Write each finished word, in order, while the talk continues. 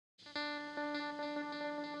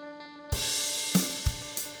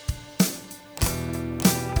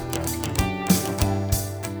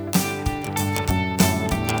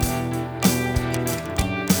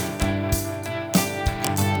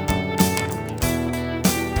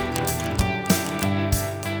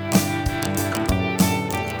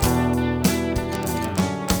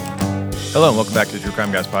Hello and welcome back to the True Crime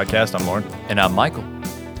Guys podcast. I'm Lauren. And I'm Michael.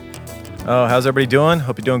 Oh, how's everybody doing?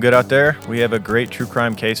 Hope you're doing good out there. We have a great true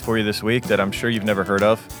crime case for you this week that I'm sure you've never heard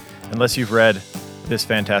of, unless you've read this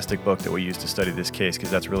fantastic book that we used to study this case, because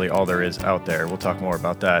that's really all there is out there. We'll talk more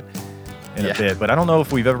about that in a bit. But I don't know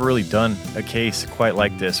if we've ever really done a case quite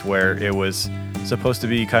like this, where it was supposed to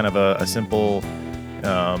be kind of a simple,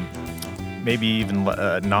 maybe even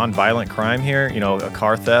a non-violent crime here, a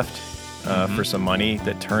car theft. For some money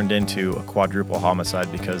that turned into a quadruple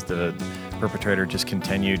homicide because the perpetrator just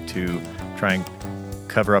continued to try and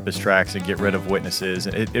cover up his tracks and get rid of witnesses.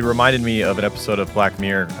 It reminded me of an episode of Black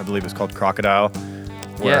Mirror, I believe it's called Crocodile,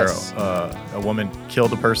 where a woman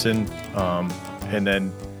killed a person and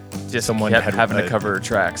then just someone kept had having to cover her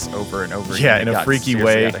tracks over and over again. Yeah, in a freaky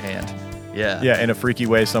way. Out of hand. Yeah, in a freaky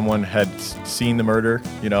way, someone had seen the murder.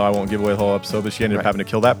 I won't give away the whole episode, but she ended up having to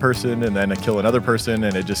kill that person and then kill another person,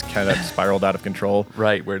 and it just kind of spiraled out of control.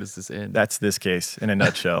 Right, where does this end? That's this case in a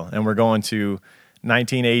nutshell. And we're going to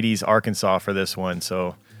 1980s Arkansas for this one.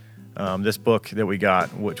 So this book that we got,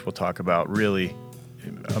 which we'll talk about, really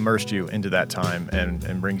immersed you into that time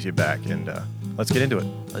and brings you back. And let's get into it.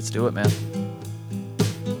 Let's do it, man.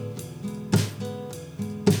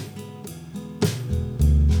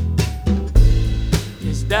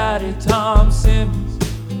 Daddy Tom Simmons,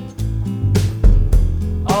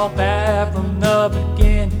 all bad from the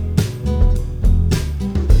beginning.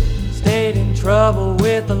 Stayed in trouble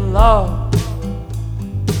with the law,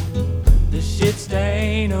 the shit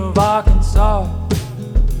stain of Arkansas.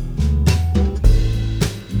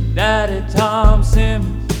 Daddy Tom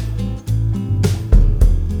Simmons,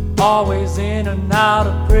 always in and out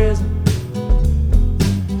of prison.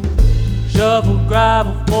 Shovel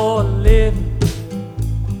gravel for a living.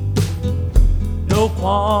 No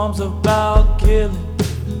qualms about killing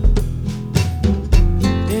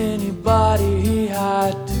anybody he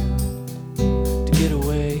had to get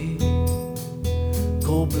away.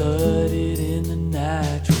 Cold-blooded in the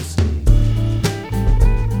natural state.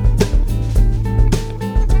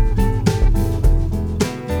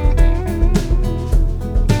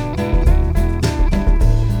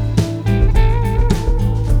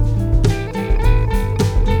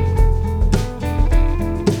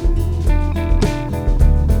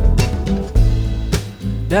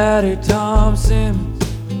 Daddy Tom Simmons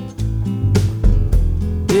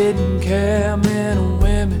didn't care men or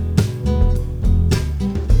women.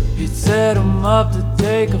 He'd set 'em up to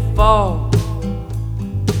take a fall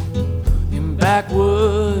in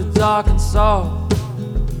backwoods Arkansas.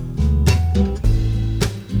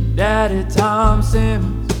 Daddy Tom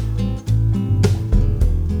Simmons,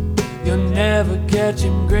 you'll never catch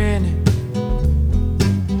him grinning.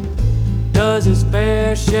 Does his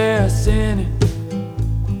fair share of sinning,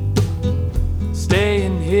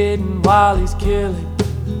 staying hidden while he's killing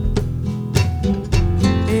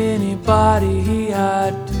anybody he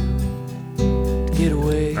had to get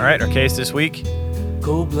away. All right, our case this week,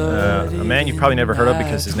 a man you've probably never heard of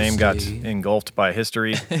because his name got engulfed by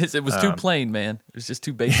history. It was too plain, man. It was just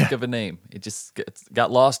too basic of a name. It just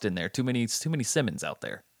got lost in there. Too many Simmons out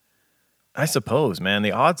there. I suppose, man.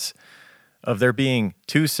 The odds of there being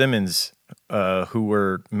two Simmons who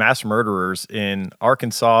were mass murderers in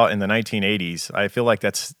Arkansas in the 1980s, I feel like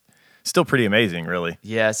that's still pretty amazing, really.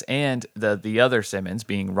 Yes, and the other Simmons,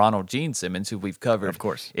 being Ronald Gene Simmons, who we've covered. Of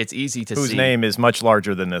course. It's easy to see. Whose name is much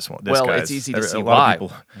larger than this one. Well, it's easy to see why.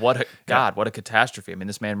 What a catastrophe. I mean,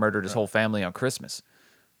 this man murdered his whole family on Christmas.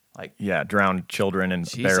 Drowned children in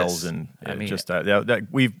barrels, and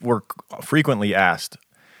we're frequently asked.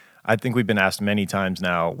 I think we've been asked many times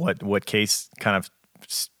now what case kind of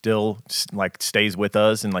still stays with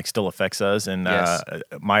us and still affects us, and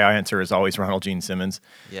my answer is always Ronald Gene Simmons.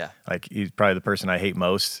 He's probably the person I hate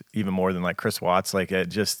most, even more than Chris Watts.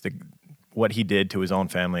 What he did to his own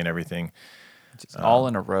family and everything, just all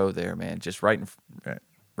in a row there, man. Just right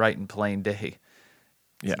in plain day.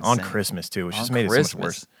 Yeah, on Christmas too, which just made it so much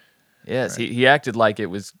worse. Yes, he acted like it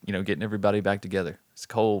was getting everybody back together. It's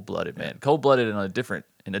cold-blooded, man. Cold-blooded in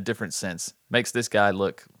a different sense. Makes this guy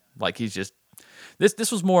look like he's just.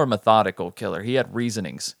 This was more a methodical killer. He had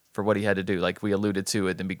reasonings for what he had to do, like we alluded to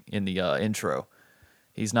in the intro.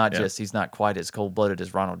 He's not he's not quite as cold-blooded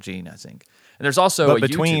as Ronald Gene, I think. And there's also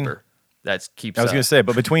YouTuber that keeps. I was going to say,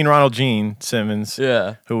 but between Ronald Gene Simmons,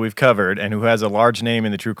 who we've covered and who has a large name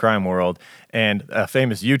in the true crime world, and a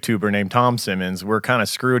famous YouTuber named Tom Simmons, we're kind of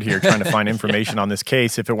screwed here trying to find information on this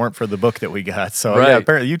case if it weren't for the book that we got. So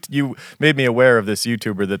apparently you made me aware of this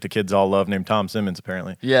YouTuber that the kids all love named Tom Simmons.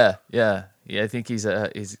 Apparently, yeah. I think he's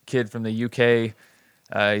a kid from the UK.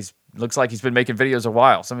 He's looks like he's been making videos a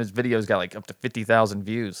while. Some of his videos got up to 50,000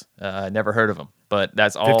 views. I never heard of him, but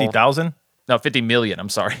that's all. 50,000? No, 50 million. I'm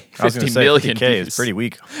sorry. I was going 50 to say million 50K views. is pretty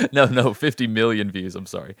weak. No, 50 million views. I'm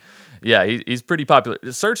sorry. Yeah, he's pretty popular.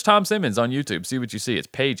 Search Tom Simmons on YouTube. See what you see. It's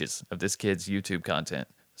pages of this kid's YouTube content.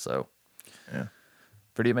 So, Yeah.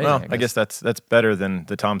 pretty amazing. Well, I guess that's better than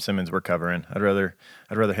the Tom Simmons we're covering. I'd rather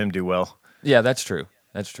him do well. Yeah, that's true.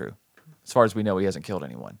 That's true. As far as we know, he hasn't killed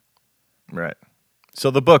anyone. Right. So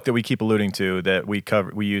the book that we keep alluding to that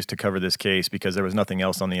we used to cover this case because there was nothing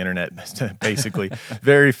else on the internet, basically.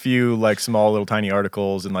 Very few like small little tiny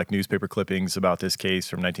articles and like newspaper clippings about this case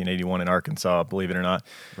from 1981 in Arkansas, believe it or not.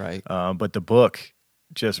 Right. But the book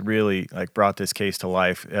just really like brought this case to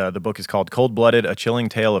life. The book is called Cold Blooded: A Chilling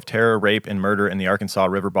Tale of Terror, Rape, and Murder in the Arkansas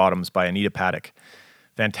River Bottoms by Anita Paddock.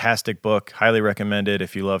 Fantastic book. Highly recommended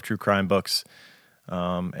if you love true crime books.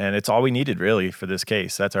 And it's all we needed really for this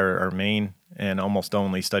case. That's our main and almost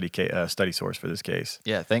only study source for this case.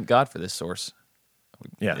 Yeah, thank God for this source.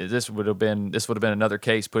 Yeah. This would have been another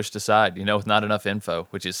case pushed aside, with not enough info,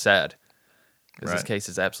 which is sad. Because this Right. case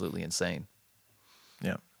is absolutely insane.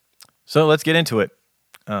 Yeah. So let's get into it.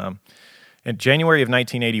 In January of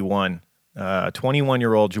 1981,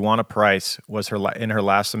 21-year-old Juana Price was in her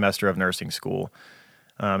last semester of nursing school.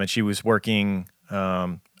 And she was working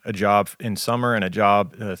a job in summer and a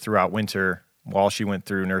job throughout winter while she went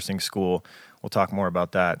through nursing school. We'll talk more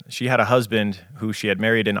about that. She had a husband who she had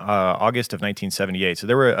married in August of 1978. So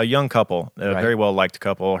they were a young couple, a Right. very well-liked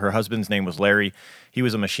couple. Her husband's name was Larry. He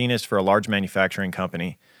was a machinist for a large manufacturing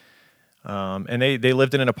company. And they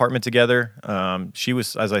lived in an apartment together. She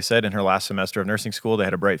was, as I said, in her last semester of nursing school. They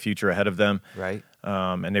had a bright future ahead of them. Right.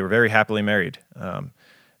 And they were very happily married.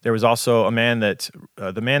 There was also a man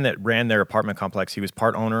the man that ran their apartment complex. He was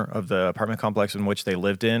part owner of the apartment complex in which they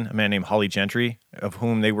lived in, a man named Holly Gentry, of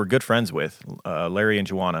whom they were good friends with, Larry and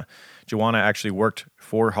Juana. Juana actually worked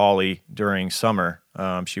for Holly during summer.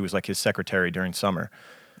 She was like his secretary during summer.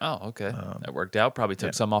 Oh, okay. That worked out. Probably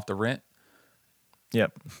took some off the rent.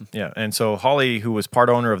 Yep. Yeah. And so Holly, who was part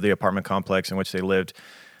owner of the apartment complex in which they lived,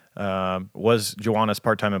 was Juana's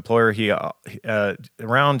part-time employer. He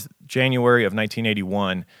around January of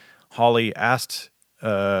 1981, Holly asked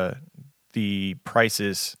the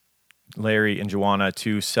Prices, Larry and Juana,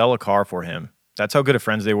 to sell a car for him. That's how good of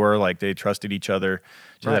friends they were. Like they trusted each other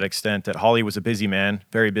to Right. that extent that Holly was a busy man,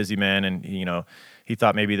 very busy man, and he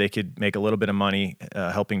thought maybe they could make a little bit of money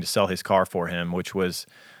helping to sell his car for him, which was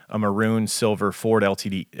a maroon silver Ford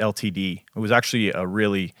LTD. It was actually a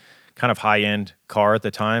really kind of high-end car at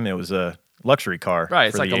the time. It was a luxury car. Right.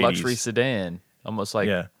 It's for like the a luxury 80s. sedan, almost like,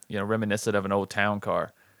 Yeah. Reminiscent of an old town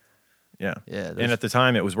car. Yeah. Yeah, And those- at the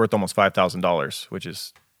time, it was worth almost $5,000, which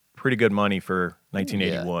is pretty good money for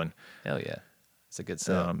 1981. Hell yeah. It's a good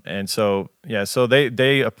sell. And so they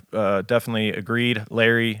definitely agreed.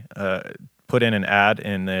 Larry put in an ad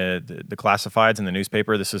in the classifieds in the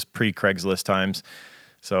newspaper. This is pre-Craigslist times.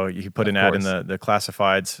 So he put an ad in the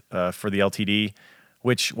classifieds for the LTD,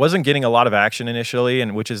 which wasn't getting a lot of action initially,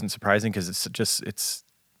 and which isn't surprising because it's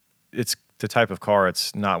the type of car.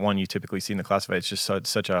 It's not one you typically see in the classified. It's just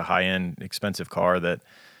such a high-end, expensive car that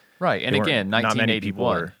Right. And they weren't- again, not many people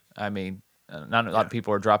 1981. are- I mean, not a lot of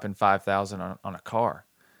people are dropping $5,000 on a car.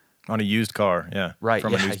 on a used car, yeah, Right.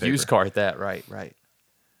 from a Yeah. newspaper. Used car at that. Right. Right.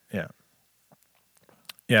 Yeah.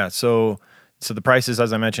 Yeah. So the Prices,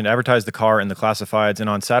 as I mentioned, advertised the car in the classifieds. And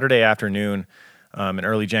on Saturday afternoon, in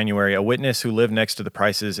early January, a witness who lived next to the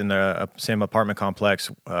Prices in the same apartment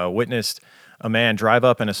complex witnessed a man drive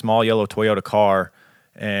up in a small yellow Toyota car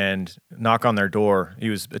and knock on their door. He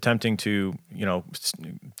was attempting to,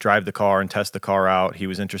 drive the car and test the car out. He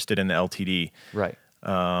was interested in the LTD. Right.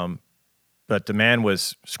 But the man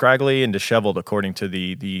was scraggly and disheveled, according to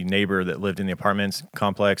the neighbor that lived in the apartments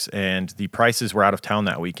complex, and the Prices were out of town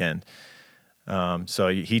that weekend. So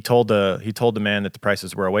he told the man that the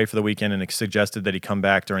Prices were away for the weekend and suggested that he come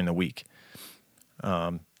back during the week.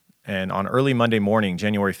 And on early Monday morning,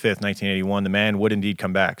 January 5th, 1981, the man would indeed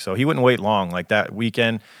come back. So he wouldn't wait long. Like that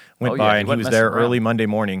weekend went Oh, yeah, by he and he wasn't was messing there around. early Monday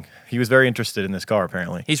morning. He was very interested in this car,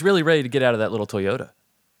 apparently. He's really ready to get out of that little Toyota.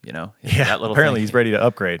 Yeah, That little apparently thing. he's ready to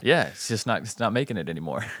upgrade. Yeah. It's not making it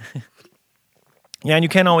anymore. Yeah, and you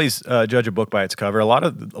can't always judge a book by its cover. A lot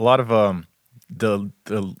of the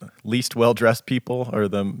least well dressed people or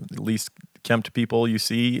the least kempt people you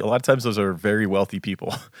see, a lot of times those are very wealthy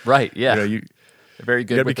people. Right. Yeah. You They're very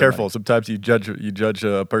good. gotta be with their careful. money. Sometimes you judge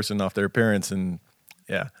a person off their appearance, and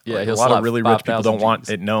Yeah, like, he'll a lot of slap really rich people 5,000 don't want G's.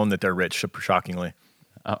 it known that they're rich. Shockingly,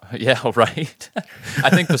 Yeah. Right. I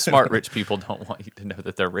think the smart rich people don't want you to know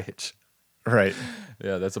that they're rich. right?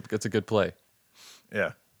 Yeah. That's a good play.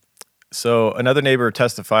 Yeah. So another neighbor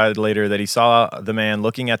testified later that he saw the man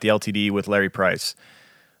looking at the LTD with Larry Price.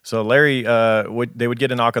 So Larry, they would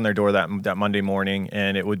get a knock on their door that Monday morning,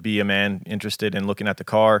 and it would be a man interested in looking at the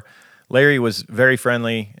car. Larry was very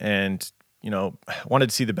friendly and wanted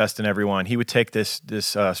to see the best in everyone. He would take this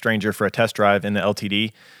stranger for a test drive in the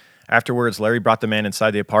LTD. Afterwards, Larry brought the man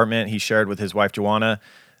inside the apartment. He shared with his wife Joanna,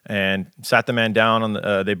 and sat the man down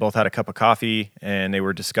on they both had a cup of coffee, and they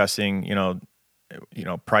were discussing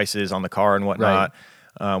prices on the car and whatnot.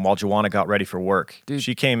 While Joanna got ready for work. Dude,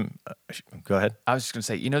 she came. Go ahead. I was just gonna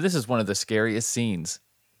say, this is one of the scariest scenes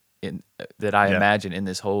that I imagine in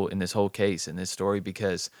this whole case, in this story,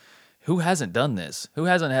 because who hasn't done this? Who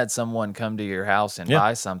hasn't had someone come to your house and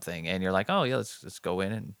buy something, and you're like, oh yeah, let's go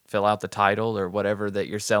in and fill out the title or whatever that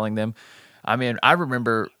you're selling them. I mean, I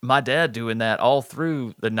remember my dad doing that all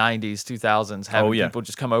through the 90s, 2000s, having people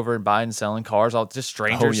just come over and buying and selling cars, all just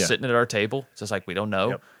strangers sitting at our table. It's just like, we don't know.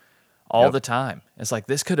 Yep. All the time. It's like,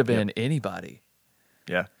 this could have been anybody.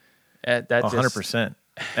 Yeah. That 100%.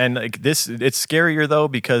 And it's scarier though,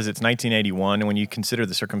 because it's 1981. And when you consider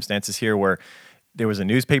the circumstances here where there was a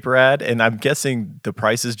newspaper ad, and I'm guessing the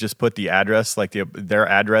prices just put the address, like their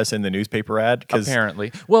address in the newspaper ad.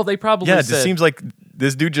 Apparently. Well, they probably it just seems like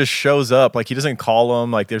this dude just shows up. Like, he doesn't call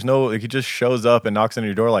them. Like, he just shows up and knocks on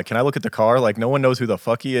your door. Like, can I look at the car? Like, no one knows who the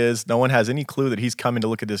fuck he is. No one has any clue that he's coming to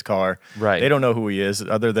look at this car. Right. They don't know who he is,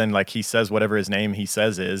 other than like he says whatever his name he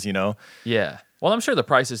says is, Yeah. Well, I'm sure the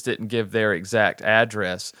prices didn't give their exact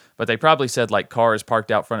address, but they probably said like cars parked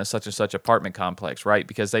out front of such and such apartment complex, right?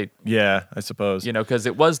 Because I suppose. Because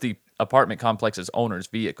it was the apartment complex's owner's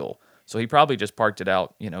vehicle. So he probably just parked it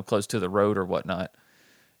out, close to the road or whatnot.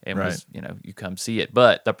 And was, you come see it.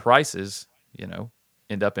 But the prices,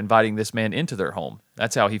 end up inviting this man into their home.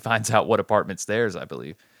 That's how he finds out what apartment's theirs, I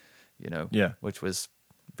believe. Which was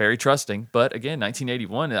very trusting. But again,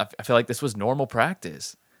 1981, I feel like this was normal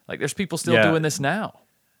practice. Like, there's people still doing this now.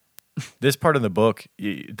 This part of the book,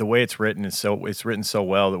 the way it's written it's written so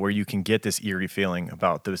well that where you can get this eerie feeling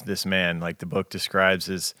about this man. Like, the book describes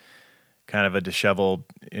as kind of a disheveled,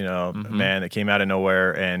 man that came out of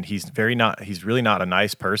nowhere, and he's really not a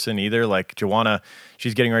nice person either. Like, Joanna,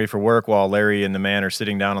 she's getting ready for work while Larry and the man are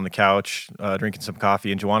sitting down on the couch drinking some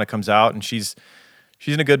coffee, and Joanna comes out and she's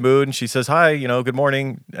in a good mood, and she says, hi, good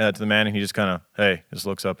morning to the man, and he just kind of, hey, just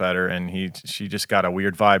looks up at her, and she just got a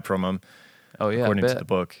weird vibe from him. Oh yeah, according to the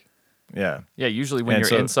book. Yeah. Yeah, usually when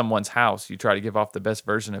you're in someone's house, you try to give off the best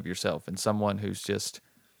version of yourself, and someone who's just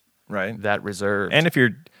that reserved. And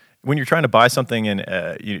when you're trying to buy something and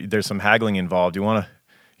there's some haggling involved, you don't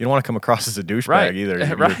want to come across as a douchebag either.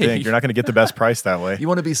 You're not going to get the best price that way. You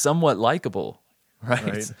want to be somewhat likable. Right.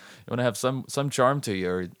 You want to have some charm to you,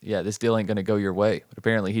 or this deal ain't going to go your way. But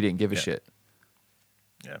apparently he didn't give a shit.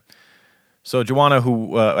 Yeah. So Joanna,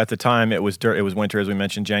 who at the time it was winter, as we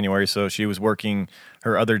mentioned, January, so she was working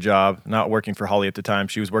her other job, not working for Holly at the time.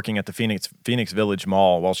 She was working at the Phoenix Village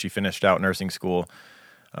Mall while she finished out nursing school.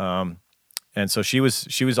 And so she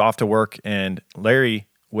was off to work, and Larry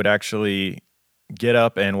would actually get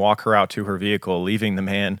up and walk her out to her vehicle, leaving the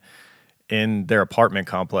man in their apartment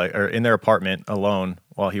complex, or in their apartment alone,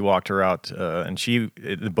 while he walked her out. And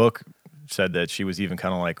the book said that she was even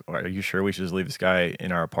kind of like, are you sure we should just leave this guy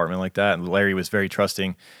in our apartment like that? And Larry was very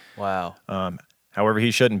trusting. Wow. However,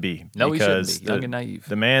 he shouldn't be. No, he shouldn't be. Young and naive.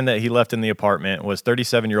 The man that he left in the apartment was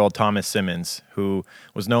 37-year-old Thomas Simmons, who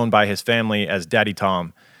was known by his family as Daddy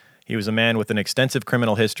Tom. He was a man with an extensive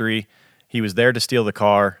criminal history. He was there to steal the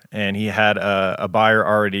car, and he had a buyer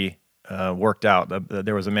already worked out.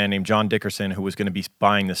 There was a man named John Dickerson who was going to be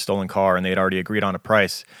buying this stolen car, and they had already agreed on a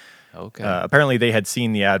price. Okay. Apparently, they had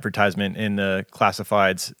seen the advertisement in the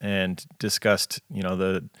classifieds and discussed,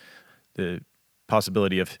 the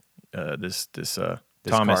possibility of this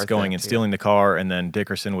Thomas going and stealing the car, and then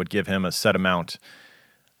Dickerson would give him a set amount.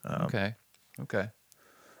 Okay.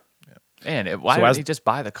 Man, why didn't he just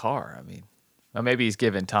buy the car? I mean, well, maybe he's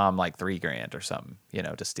giving Tom like $3,000 or something,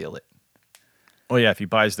 to steal it. Well, yeah, if he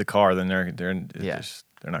buys the car, then they're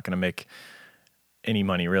not going to make any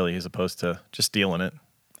money really, as opposed to just stealing it.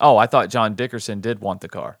 Oh, I thought John Dickerson did want the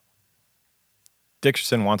car.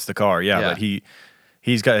 Dickerson wants the car, but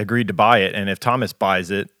he's got agreed to buy it, and if Thomas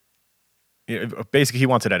buys it, basically he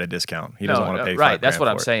wants it at a discount. He doesn't want to pay right. That's what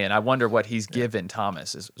I'm saying. I wonder what he's given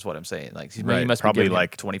Thomas is what I'm saying. Like he must probably be giving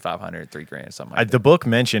like $2,500, $3,000, something like that. The book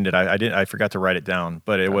mentioned it. I forgot to write it down,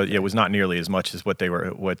 but it was not nearly as much as what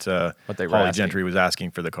Holly asking. Gentry was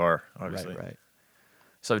asking for the car. Obviously, right.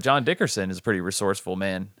 So John Dickerson is a pretty resourceful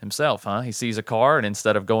man himself, huh? He sees a car, and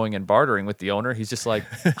instead of going and bartering with the owner, he's just like,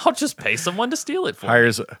 I'll just pay someone to steal it for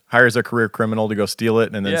me. Hires a career criminal to go steal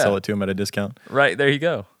it and then sell it to him at a discount. Right, there you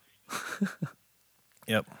go.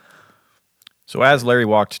 Yep. So as Larry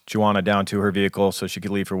walked Joanna down to her vehicle so she could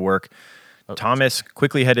leave for work, Thomas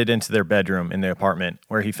quickly headed into their bedroom in the apartment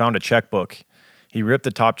where he found a checkbook. He ripped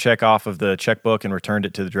the top check off of the checkbook and returned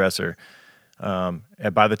it to the dresser. And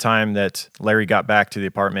by the time that Larry got back to the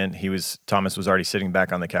apartment, Thomas was already sitting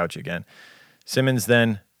back on the couch again. Simmons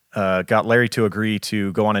then got Larry to agree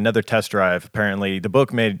to go on another test drive. Apparently, the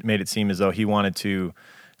book made it seem as though he wanted to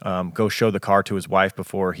go show the car to his wife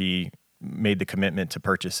before he made the commitment to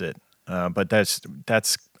purchase it. But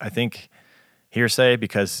that's I think hearsay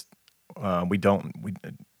because we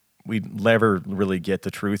never really get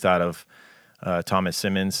the truth out of Thomas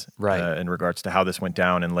Simmons in regards to how this went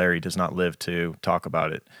down, and Larry does not live to talk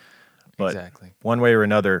about it. But Exactly. one way or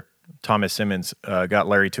another, Thomas Simmons got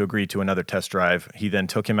Larry to agree to another test drive. He then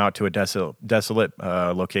took him out to a desolate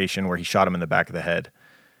location where he shot him in the back of the head.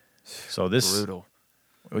 So Brutal.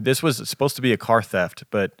 This was supposed to be a car theft,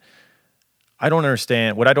 but I don't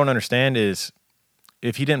understand. What I don't understand is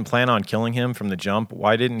if he didn't plan on killing him from the jump,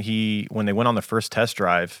 why didn't he, when they went on the first test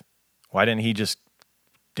drive, why didn't he just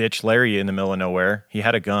ditch Larry in the middle of nowhere? He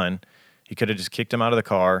had a gun. He could have just kicked him out of the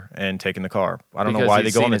car and taken the car. I don't know why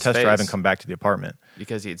they go on the test drive and come back to the apartment.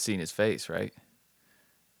 Because he had seen his face, right?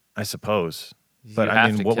 I suppose. You But I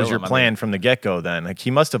have mean, to what was kill your him. I plan mean- from the get-go then? Like,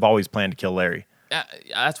 he must have always planned to kill Larry.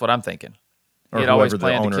 That's what I'm thinking. Or He had always whoever the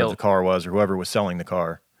planned to owner kill. of the car was, or whoever was selling the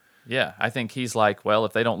car. Yeah, I think he's like, well,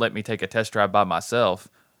 if they don't let me take a test drive by myself,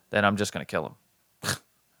 then I'm just going to kill him.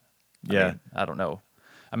 Yeah. I don't know.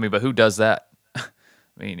 I mean, but who does that? I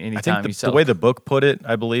mean, I anytime think you sell the way the book put it,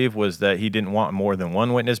 I believe, was that he didn't want more than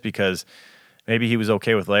one witness because maybe he was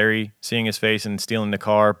okay with Larry seeing his face and stealing the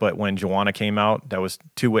car, but when Joanna came out, that was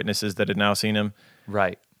two witnesses that had now seen him.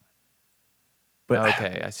 Right. But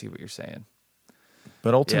Okay, I see what you're saying.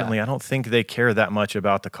 But ultimately, I don't think they care that much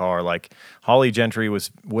about the car. Like Holly Gentry was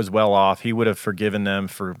well off. He would have forgiven them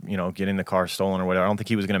for getting the car stolen or whatever. I don't think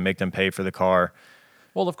he was going to make them pay for the car.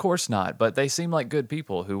 Well, of course not. But they seem like good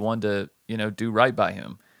people who wanted to, do right by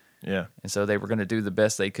him. Yeah. And so they were going to do the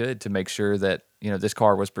best they could to make sure that this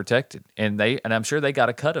car was protected. And I'm sure they got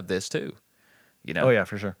a cut of this too. Oh yeah,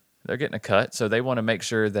 for sure. They're getting a cut, so they want to make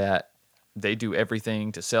sure that they do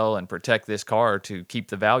everything to sell and protect this car to keep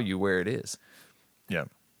the value where it is. Yeah.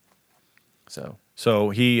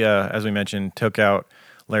 So he, as we mentioned, took out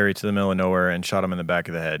Larry to the middle of nowhere and shot him in the back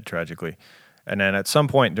of the head, tragically. And then at some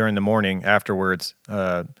point during the morning afterwards,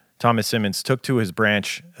 Thomas Simmons took to his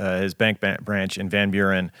branch, his bank branch in Van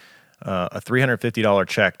Buren, a $350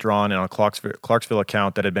 check drawn on a Clarksville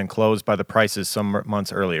account that had been closed by the Prices some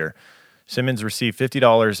months earlier. Simmons received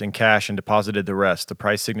 $50 in cash and deposited the rest. The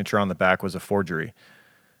Price signature on the back was a forgery.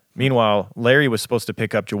 Meanwhile, Larry was supposed to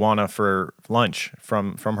pick up Joanna for lunch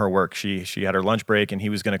from her work. She had her lunch break, and he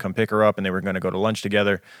was going to come pick her up, and they were going to go to lunch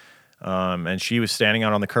together. And she was standing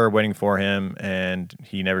out on the curb waiting for him, and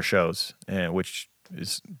he never shows, which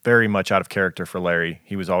is very much out of character for Larry.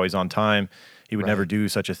 He was always on time. He would never do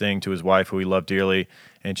such a thing to his wife, who he loved dearly,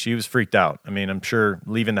 and she was freaked out. I mean, I'm sure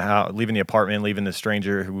leaving the house, leaving the apartment, leaving the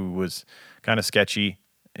stranger who was kind of sketchy.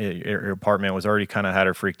 Her apartment was already kind of had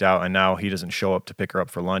her freaked out, and now he doesn't show up to pick her up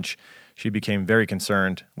for lunch. She became very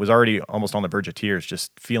concerned, was already almost on the verge of tears,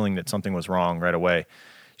 just feeling that something was wrong right away.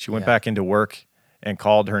 She went back into work and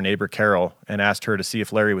called her neighbor Carol and asked her to see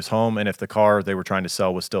if Larry was home and if the car they were trying to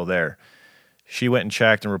sell was still there. She went and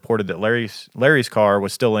checked and reported that Larry's car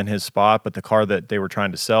was still in his spot, but the car that they were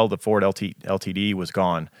trying to sell, the Ford LTD, was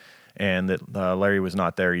gone, and that Larry was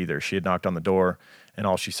not there either. She had knocked on the door, and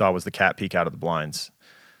all she saw was the cat peek out of the blinds.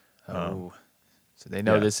 so they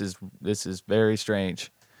know this is very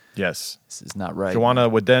strange. Yes. This is not right. Joanna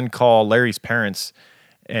would then call Larry's parents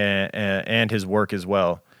and his work as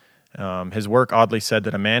well. His work oddly said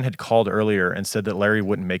that a man had called earlier and said that Larry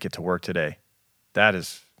wouldn't make it to work today. That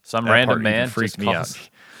Some that random part even man freaked just me calls. out.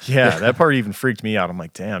 Yeah, that part even freaked me out. I'm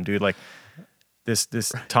like, damn, dude, like this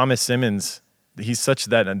Thomas Simmons, he's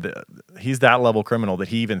that level criminal that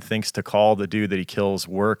he even thinks to call the dude that he kills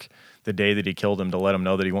work the day that he killed him to let him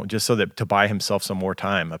know that he won't, just so that to buy himself some more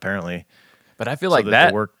time, apparently. But I feel So like that that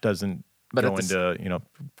the work doesn't but go at into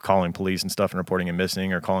calling police and stuff and reporting him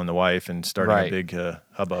missing or calling the wife and starting Right. a big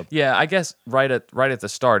hubbub. Yeah, I guess right at the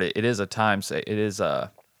start, it is a time say. It is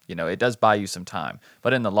it does buy you some time.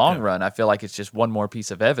 But in the long run, I feel like it's just one more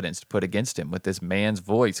piece of evidence to put against him with this man's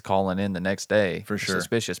voice calling in the next day. For a sure.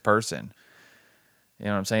 Suspicious person. You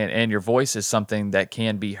know what I'm saying? And your voice is something that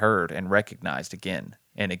can be heard and recognized again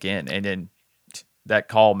and again. And then that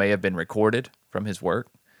call may have been recorded from his work.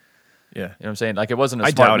 Yeah. You know what I'm saying? Like it wasn't a I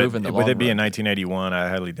smart doubt move it. in the With long it being run. 1981, I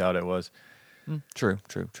highly doubt it was. True.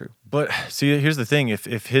 But see, here's the thing: if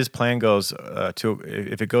his plan goes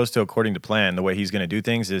if it goes to according to plan, the way he's going to do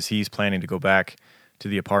things is he's planning to go back to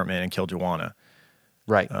the apartment and kill Joanna.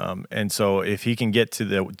 Right. And so if he can get to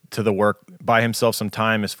the work, buy himself some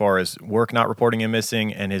time as far as work not reporting him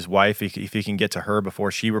missing, and his wife, if he can get to her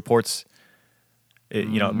before she reports,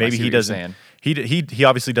 maybe he doesn't. He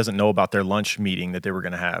obviously doesn't know about their lunch meeting that they were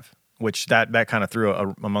going to have, which that kind of threw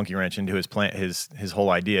a monkey wrench into his plan, his whole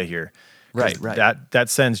idea here. Right. That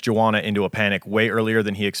sends Joanna into a panic way earlier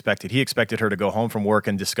than he expected. He expected her to go home from work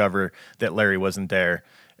and discover that Larry wasn't there,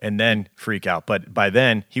 and then freak out. But by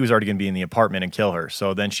then, he was already going to be in the apartment and kill her.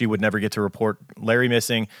 So then she would never get to report Larry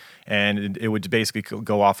missing, and it would basically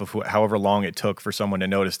go off of however long it took for someone to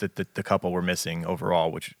notice that the couple were missing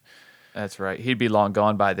overall. Which That's right. He'd be long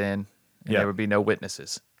gone by then, and there would be no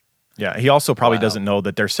witnesses. Yeah, he also probably doesn't know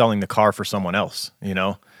that they're selling the car for someone else,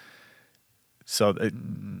 So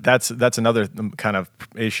that's another kind of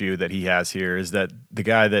issue that he has here, is that the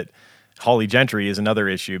guy that Holly Gentry is another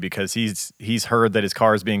issue, because he's heard that his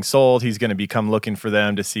car is being sold. He's going to come looking for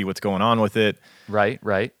them to see what's going on with it. Right.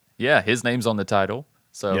 Yeah, his name's on the title,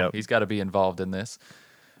 so he's got to be involved in this.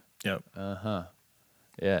 Yep.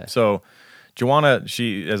 Yeah. So Joanna,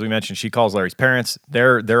 as we mentioned, she calls Larry's parents.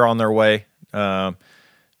 They're on their way to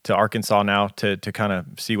Arkansas now to kind of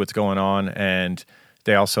see what's going on, and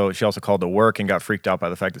she also called to work and got freaked out by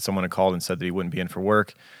the fact that someone had called and said that he wouldn't be in for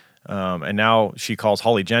work. And now she calls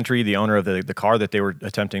Holly Gentry, the owner of the car that they were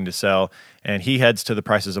attempting to sell, and he heads to the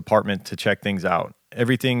Price's apartment to check things out.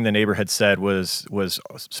 Everything the neighbor had said was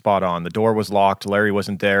spot on. The door was locked, Larry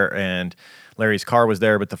wasn't there, and Larry's car was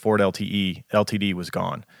there, but the Ford LTD was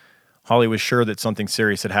gone. Holly was sure that something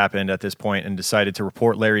serious had happened at this point and decided to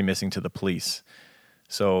report Larry missing to the police.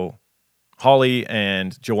 So Holly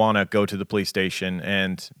and Joanna go to the police station,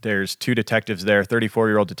 and there's two detectives there,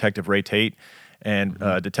 34-year-old Detective Ray Tate and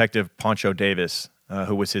Detective Poncho Davis,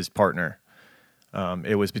 who was his partner.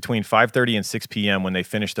 It was between 5:30 and 6 p.m. when they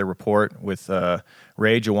finished their report with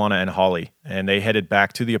Ray, Joanna, and Holly, and they headed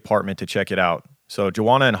back to the apartment to check it out. So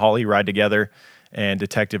Joanna and Holly ride together, and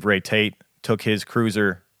Detective Ray Tate took his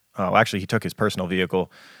cruiser. He took his personal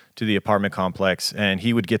vehicle to the apartment complex, and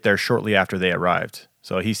he would get there shortly after they arrived.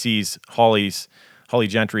 So he sees Holly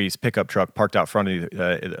Gentry's pickup truck parked out front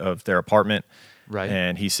of their apartment. Right.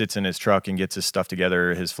 And he sits in his truck and gets his stuff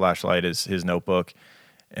together, his flashlight, his notebook,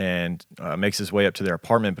 and makes his way up to their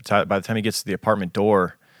apartment. But by the time he gets to the apartment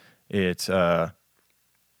door, it's the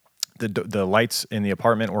lights in the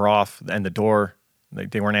apartment were off, and the door,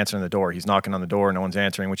 they weren't answering the door. He's knocking on the door, no one's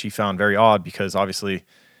answering, which he found very odd, because obviously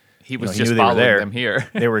he was just following them here.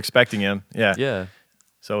 They were expecting him. Yeah. Yeah.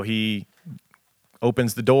 So he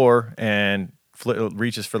opens the door and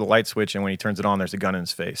reaches for the light switch, and when he turns it on, there's a gun in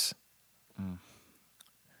his face.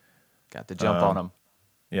 Got the jump on him.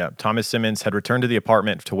 Yeah, Thomas Simmons had returned to the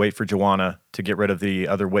apartment to wait for Joanna to get rid of the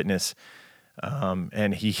other witness,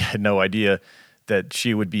 and he had no idea that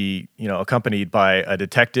she would be, accompanied by a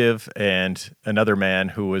detective and another man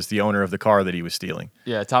who was the owner of the car that he was stealing.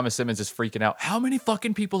 Yeah, Thomas Simmons is freaking out. How many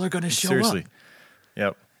fucking people are going to show up? Seriously.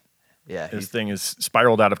 Yep. Yeah. This thing is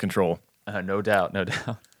spiraled out of control. No doubt.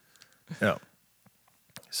 Yeah.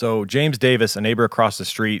 So James Davis, a neighbor across the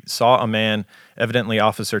street, saw a man, evidently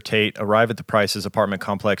Officer Tate, arrive at the Price's apartment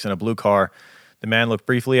complex in a blue car. The man looked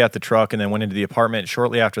briefly at the truck and then went into the apartment.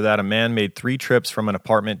 Shortly after that, a man made 3 trips from an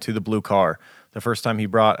apartment to the blue car. The first time he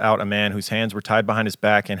brought out a man whose hands were tied behind his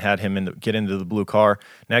back and had him get into the blue car.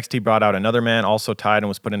 Next, he brought out another man, also tied, and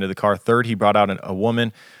was put into the car. Third, he brought out a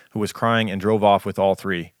woman who was crying and drove off with all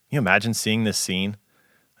 3. Can you imagine seeing this scene?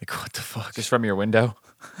 Like, what the fuck? Just from your window?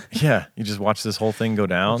 Yeah, you just watch this whole thing go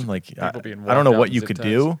down. Like, I being don't know walked what out you zip could ties.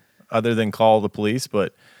 do other than call the police,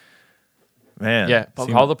 but man. Yeah,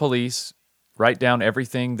 call the police, write down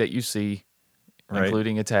everything that you see, Right.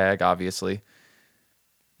 including a tag, obviously.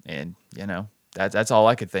 And, that's all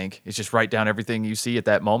I could think. Is just write down everything you see at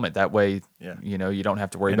that moment. That way, Yeah. you don't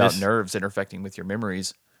have to worry And about this- nerves interfecting with your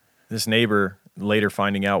memories. This neighbor, later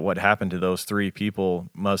finding out what happened to those 3 people,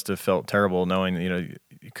 must have felt terrible knowing,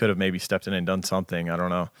 you could have maybe stepped in and done something. I don't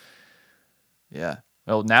know. Yeah.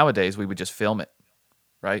 Well, nowadays we would just film it,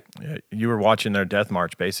 right? Yeah, you were watching their death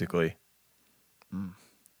march, basically.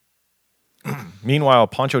 Meanwhile,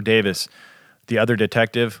 Poncho Davis, the other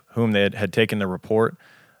detective whom they had taken the report,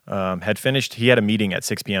 had finished. He had a meeting at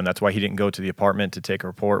 6 p.m. That's why he didn't go to the apartment to take a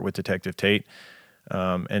report with Detective Tate.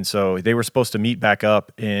 And so they were supposed to meet back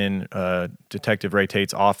up in Detective Ray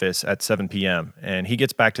Tate's office at 7 p.m. And he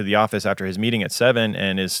gets back to the office after his meeting at 7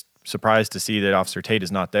 and is surprised to see that Officer Tate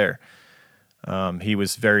is not there. He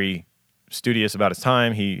was very studious about his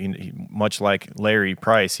time. He much like Larry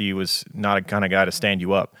Price, he was not a kind of guy to stand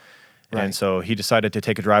you up. Right. And so he decided to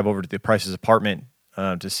take a drive over to the Price's apartment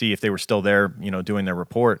to see if they were still there, doing their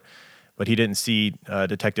report. But he didn't see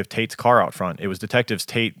Detective Tate's car out front. It was Detective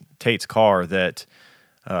Tate's car that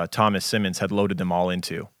Thomas Simmons had loaded them all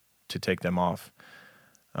into to take them off.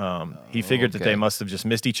 He figured that they must have just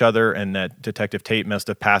missed each other, and that Detective Tate must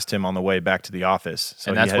have passed him on the way back to the office.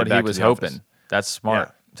 So and that's what he was hoping. Office. That's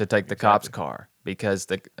smart to take the cop's car, because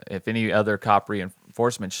if any other cop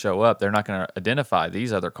reinforcements show up, they're not going to identify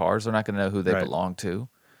these other cars. They're not going to know who they belong to,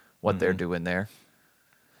 what they're doing there.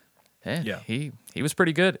 And he was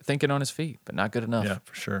pretty good at thinking on his feet, but not good enough. Yeah,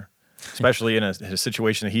 for sure. Especially in a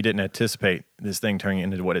situation that he didn't anticipate this thing turning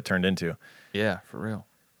into what it turned into. Yeah, for real.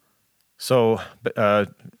 So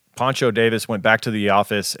Pancho Davis went back to the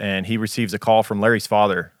office, and he receives a call from Larry's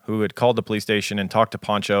father, who had called the police station and talked to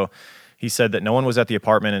Pancho. He said that no one was at the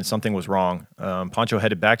apartment and something was wrong. Pancho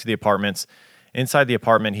headed back to the apartments. Inside the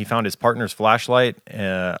apartment, he found his partner's flashlight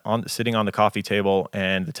sitting on the coffee table,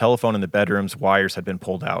 and the telephone in the bedroom's wires had been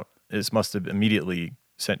pulled out. This must have immediately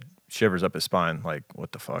sent shivers up his spine. Like,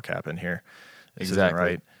 what the fuck happened here? This isn't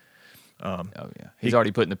right. He's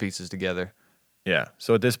already putting the pieces together. Yeah.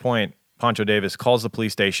 So at this point, Pancho Davis calls the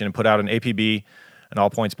police station and put out an APB, an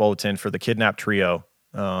all points bulletin for the kidnapped trio.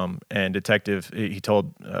 And detective, he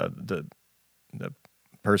told the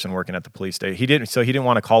person working at the police station, he didn't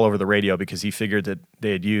want to call over the radio because he figured that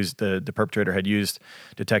they had used the perpetrator had used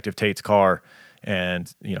Detective Tate's car,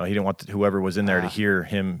 and he didn't want whoever was in there to hear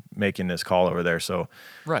him making this call over there. So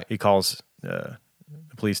he calls the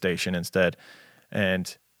police station instead.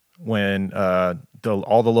 And when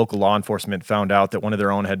all the local law enforcement found out that one of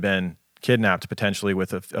their own had been kidnapped, potentially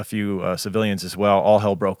with a few civilians as well, all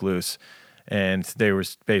hell broke loose. And there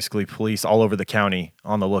was basically police all over the county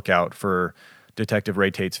on the lookout for Detective Ray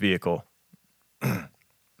Tate's vehicle.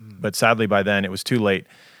 But sadly, by then, it was too late.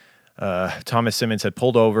 Thomas Simmons had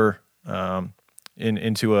pulled over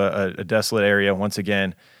into a desolate area once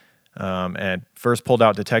again, and first pulled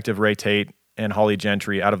out Detective Ray Tate and Holly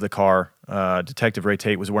Gentry out of the car. Detective Ray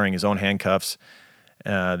Tate was wearing his own handcuffs.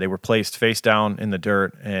 They were placed face down in the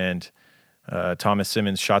dirt, and Thomas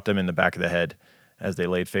Simmons shot them in the back of the head as they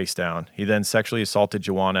laid face down. He then sexually assaulted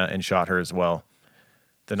Joanna and shot her as well.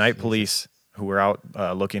 The night police, who were out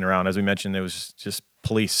looking around, as we mentioned, there was just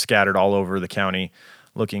police scattered all over the county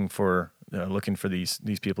looking for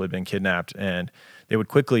these people who had been kidnapped, and they would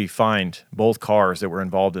quickly find both cars that were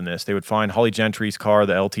involved in this. They would find Holly Gentry's car,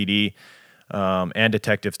 the LTD, and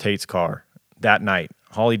Detective Tate's car that night.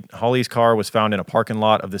 Holly's car was found in a parking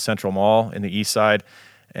lot of the Central Mall in the east side,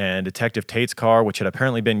 and Detective Tate's car, which had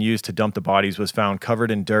apparently been used to dump the bodies, was found covered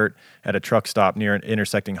in dirt at a truck stop near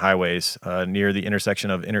intersecting highways, near the intersection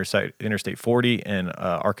of Interstate 40 and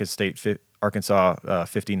Arkansas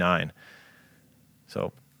 59.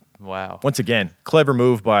 So, wow. Once again, clever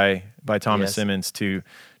move by Thomas Simmons to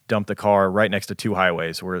dump the car right next to two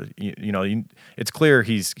highways where, it's clear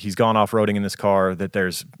he's gone off-roading in this car, that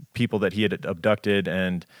there's people that he had abducted,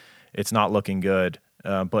 and it's not looking good.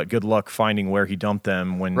 But good luck finding where he dumped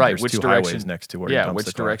them when there's two highways next to where he dumps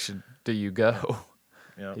the car. Which direction do you go?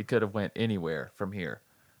 Yep. He could have went anywhere from here.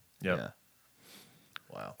 Yep.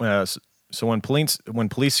 Yeah. Wow. So when police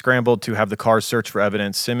scrambled to have the cars search for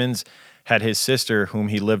evidence, Simmons had his sister, whom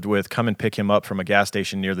he lived with, come and pick him up from a gas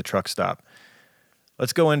station near the truck stop.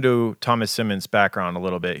 Let's go into Thomas Simmons' background a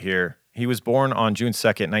little bit here. He was born on June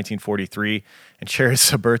 2nd, 1943, and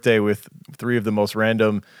shares a birthday with three of the most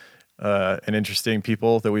random and interesting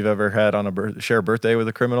people that we've ever had on share a birthday with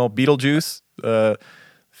a criminal. Beetlejuice,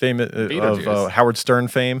 of Howard Stern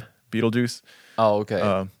fame, Beetlejuice. Oh,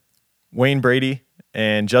 okay. Wayne Brady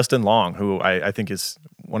and Justin Long, who I think is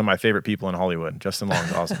one of my favorite people in Hollywood. Justin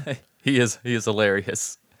Long's awesome. He is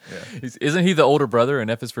hilarious. Yeah. Isn't he the older brother in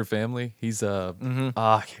F is for Family? He's I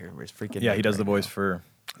can't remember his freaking name. He does right the voice now. for,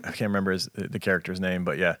 I can't remember the character's name,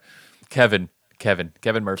 but yeah. Kevin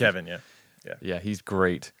Murphy. Kevin, yeah. Yeah, he's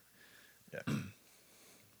great. Yeah.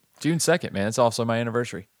 June 2nd, man. It's also my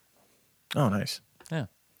anniversary. Oh, nice.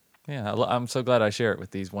 Yeah, I'm so glad I share it with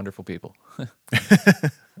these wonderful people.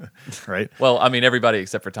 Right? Well, I mean, everybody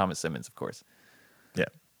except for Thomas Simmons, of course. Yeah.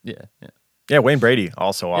 Yeah. Wayne Brady,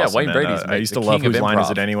 also awesome. Wayne man. Brady's I used to the love king of Whose Line Is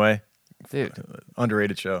improv. It Anyway? Dude,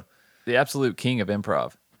 Underrated show. the absolute king of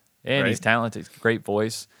improv. And he's Right? talented. He's a great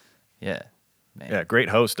voice. Yeah, man. Yeah, great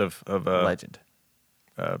host of Legend.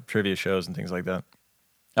 trivia shows and things like that.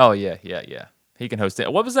 Oh, yeah. He can host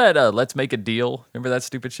it. What was that? Let's Make a Deal. Remember that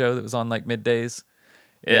stupid show that was on like middays?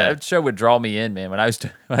 Yeah, that show would draw me in, man. When I used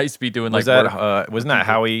to be doing Was like that work. wasn't that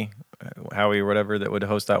Howie or whatever that would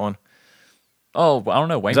host that one? Oh, I don't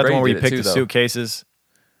know. Wayne Is that the Brady one where he did it picked too, the though. suitcases?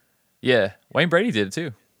 Yeah, Wayne Brady did it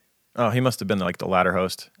too. Oh, he must have been like the ladder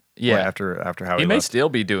host. Yeah. Like, after Howie He may left. still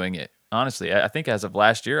be doing it. Honestly, I think as of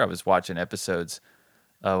last year, I was watching episodes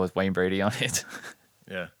with Wayne Brady on it.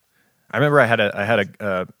 Yeah, I remember I had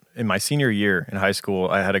a in my senior year in high school,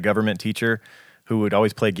 I had a government teacher who would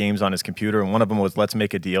always play games on his computer, and one of them was Let's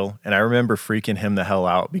Make a Deal. And I remember freaking him the hell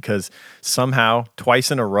out because somehow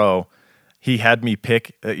twice in a row he had me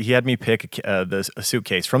pick a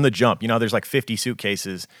suitcase from the jump. You know, there's like 50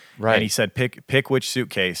 suitcases, Right. And he said pick which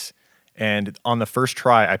suitcase. And on the first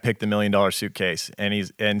try, I picked the $1 million suitcase, and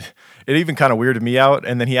it even kind of weirded me out.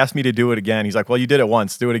 And then he asked me to do it again. He's like, "Well, you did it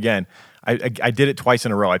once, do it again." I did it twice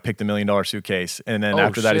in a row. I picked the $1 million suitcase, and then Oh,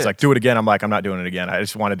 after that, he's shit. like, "Do it again." I'm like, "I'm not doing it again." I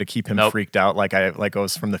just wanted to keep him Nope. freaked out, like I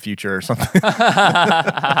was from the future or something.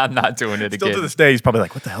 I'm not doing it Still again. to this day, he's probably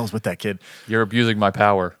like, "What the hell's with that kid?" You're abusing my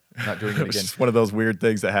power. I'm not doing it It was again. just one of those weird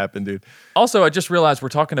things that happened, dude. Also, I just realized we're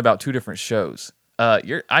talking about two different shows.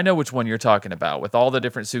 I know which one you're talking about with all the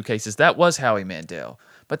different suitcases. That was Howie Mandel.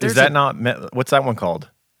 But there's Is that not? What's that one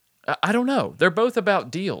called? I don't know. They're both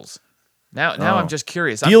about deals. Now I'm just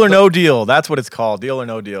curious. Deal or No Deal. That's what it's called. Deal or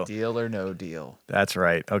No Deal. Deal or no deal. That's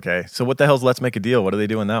right. Okay. So what the hell's Let's Make a Deal? What do they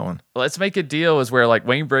do in that one? Let's Make a Deal is where like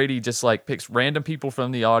Wayne Brady just like picks random people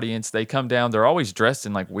from the audience. They come down. They're always dressed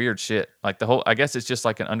in like weird shit. Like I guess it's just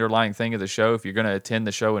like an underlying thing of the show. If you're going to attend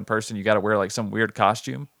the show in person, you got to wear like some weird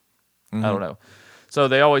costume. I don't know. So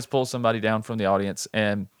they always pull somebody down from the audience,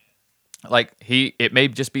 and like it may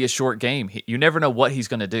just be a short game. You never know what he's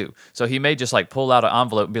going to do. So he may just like pull out an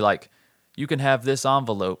envelope and be like, "You can have this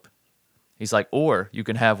envelope." He's like, "Or you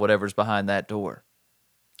can have whatever's behind that door."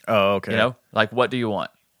 Oh, okay. You know, like, what do you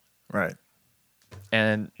want? Right.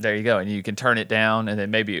 And there you go. And you can turn it down, and then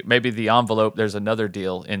maybe the envelope, there's another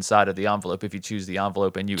deal inside of the envelope if you choose the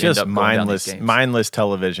envelope, and you Just end up going down these games. mindless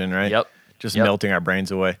television, right? Yep. Just Yep. melting our brains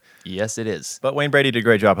away. Yes, it is. But Wayne Brady did a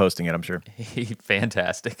great job hosting it, I'm sure.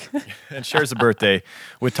 Fantastic. And shares a birthday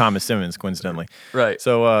with Thomas Simmons, coincidentally. Right.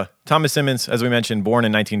 So Thomas Simmons, as we mentioned, born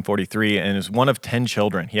in 1943 and is one of 10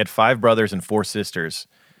 children. He had 5 brothers and 4 sisters.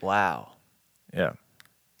 Wow. Yeah.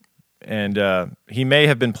 And he may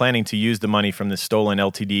have been planning to use the money from the stolen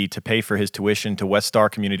LTD to pay for his tuition to West Star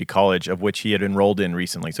Community College, of which he had enrolled in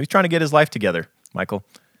recently. So he's trying to get his life together, Michael,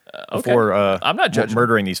 before I'm not judging.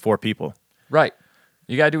 murdering these 4 people. Right.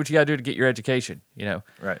 You got to do what you got to do to get your education, you know.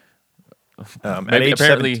 Right. At Maybe age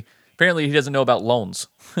apparently he doesn't know about loans.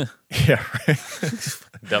 17 yeah, right.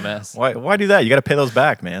 Dumbass. Why do that? You got to pay those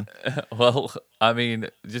back, man. Well, I mean,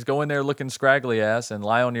 just go in there looking scraggly ass and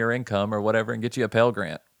lie on your income or whatever and get you a Pell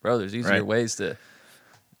Grant. Bro, there's easier Right. ways to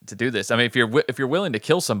do this. I mean, if you're willing to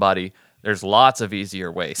kill somebody, there's lots of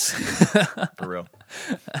easier ways. For real.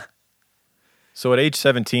 So at age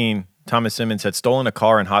 17, Thomas Simmons had stolen a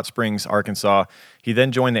car in Hot Springs, Arkansas. He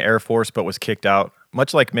then joined the Air Force but was kicked out.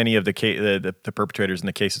 Much like many of the perpetrators in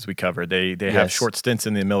the cases we covered, they have Yes. short stints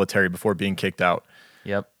in the military before being kicked out.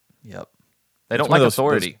 Yep. They It's don't one like of those-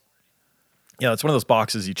 authority. Yeah, it's one of those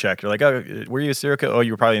boxes you check. You're like, oh, were you a serial killer? Oh,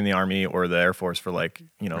 you were probably in the Army or the Air Force for like,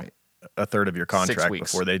 Right. a third of your contract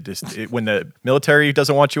weeks. before they when the military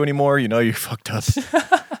doesn't want you anymore, you fucked up. That's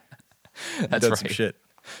Done some right. shit.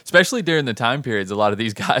 Especially during the time periods a lot of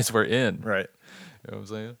these guys were in. Right. You know what I'm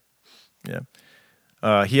saying?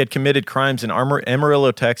 Yeah. He had committed crimes in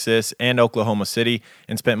Amarillo, Texas, and Oklahoma City,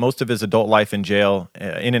 and spent most of his adult life in jail,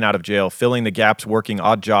 in and out of jail, filling the gaps, working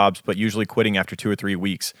odd jobs, but usually quitting after 2 or 3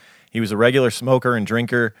 weeks. He was a regular smoker and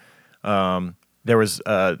drinker. There was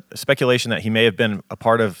speculation that he may have been a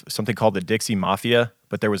part of something called the Dixie Mafia,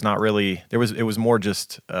 but there was not really. It was more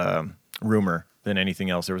just rumor than anything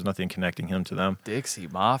else. There was nothing connecting him to them. Dixie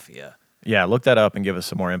Mafia. Yeah, look that up and give us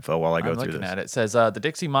some more info while I go I'm through looking this. at it. It says the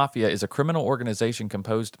Dixie Mafia is a criminal organization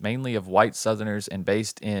composed mainly of white Southerners and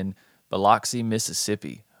based in Biloxi,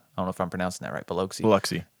 Mississippi. I don't know if I'm pronouncing that right. Biloxi.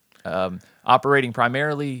 Biloxi. Operating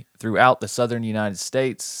primarily throughout the southern United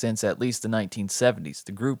States since at least the 1970s.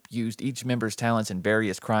 The group used each member's talents in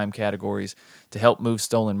various crime categories to help move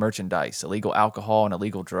stolen merchandise, illegal alcohol, and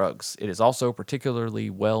illegal drugs. It is also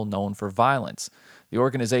particularly well known for violence. The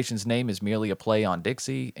organization's name is merely a play on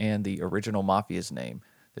Dixie and the original Mafia's name.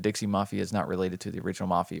 The Dixie Mafia is not related to the original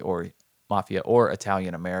Mafia or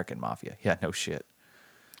Italian-American Mafia. Yeah, no shit.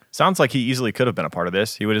 Sounds like he easily could have been a part of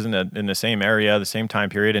this. He was in the same area, the same time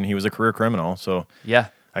period, and he was a career criminal. So Yeah.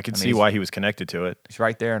 I could I mean, see he's- why he was connected to it. He's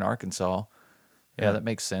right there in Arkansas. Yeah, that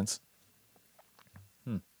makes sense.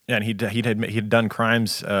 Yeah, and he'd done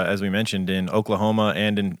crimes, as we mentioned, in Oklahoma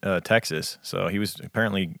and in Texas. So he was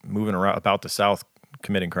apparently moving around about the South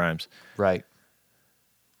committing crimes. Right.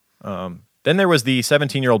 Then there was the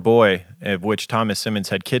 17-year-old boy, of which Thomas Simmons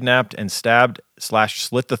had kidnapped and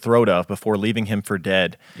stabbed/slit the throat of before leaving him for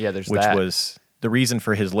dead. Yeah, there's which that. was the reason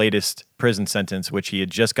for his latest prison sentence, which he had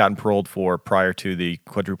just gotten paroled for prior to the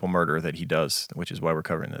quadruple murder that he does, which is why we're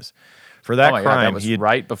covering this. For that Oh my crime, God, that was he had,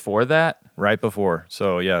 right before that? right before.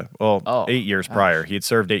 So yeah, well, Oh, 8 years gosh. prior, he had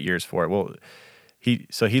served 8 years for it. Well, he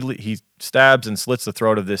stabs and slits the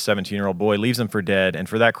throat of this 17-year-old boy, leaves him for dead, and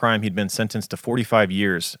for that crime, he'd been sentenced to 45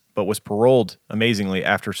 years, but was paroled amazingly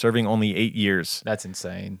after serving only 8 years. That's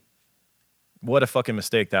insane. What a fucking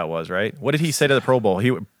mistake that was, right? What did he say to the parole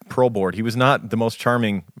board? He was not the most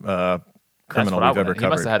charming That's criminal what I we've ever wanted. He covered.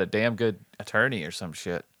 must have had a damn good attorney or some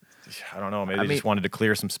shit. I don't know. Maybe I they just mean- wanted to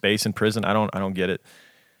clear some space in prison. I don't get it.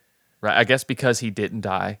 Right. I guess because he didn't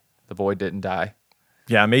die. The boy didn't die.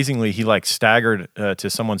 Yeah, amazingly, he like staggered to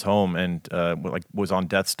someone's home and like was on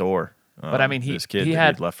death's door. But I mean, this kid he that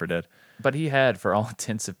had he'd left for dead. But he had, for all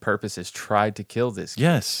intensive purposes, tried to kill this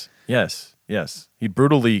kid. Yes. He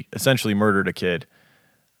brutally, essentially murdered a kid.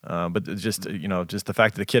 But just just the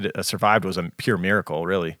fact that the kid survived was a pure miracle,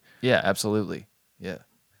 really. Yeah, absolutely. Yeah.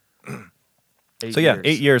 8 So yeah, years.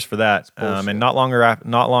 8 years for that. bullshit. And not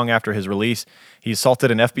long after his release, he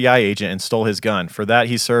assaulted an FBI agent and stole his gun. For that,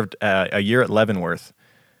 he served a year at Leavenworth.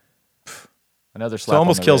 Another So slap.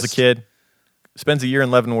 almost on the kills a wrist. kid. Spends a year in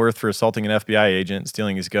Leavenworth for assaulting an FBI agent,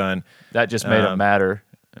 stealing his gun. That just made him madder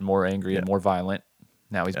and more angry and more violent.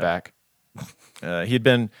 Now he's back. He had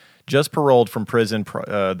been just paroled from prison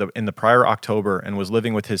in the prior October and was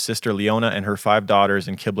living with his sister Leona and her 5 daughters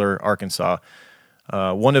in Kibler, Arkansas.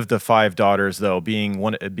 One of the 5 daughters, though,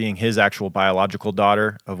 being his actual biological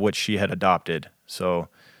daughter, of which she had adopted. So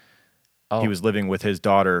he was living with his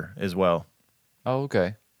daughter as well. Oh,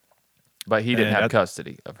 okay. But he didn't And have at-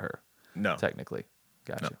 custody of her, No. technically.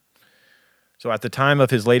 Gotcha. So at the time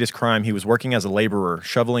of his latest crime, he was working as a laborer,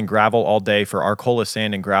 shoveling gravel all day for Arcola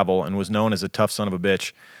Sand and Gravel, and was known as a tough son of a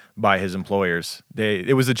bitch by his employers.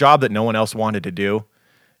 It was a job that no one else wanted to do.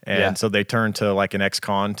 And so they turned to like an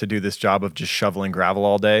ex-con to do this job of just shoveling gravel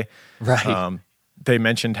all day. Right. They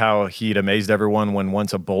mentioned how he'd amazed everyone when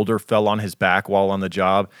once a boulder fell on his back while on the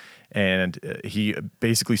job, and he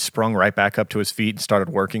basically sprung right back up to his feet and started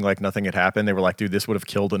working like nothing had happened. They were like, dude, this would have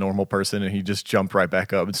killed a normal person, and he just jumped right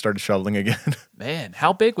back up and started shoveling again. Man,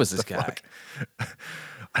 how big was this guy?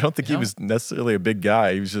 I don't think he was necessarily a big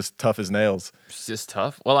guy. He was just tough as nails. It's just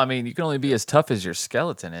tough. Well, I mean, you can only be as tough as your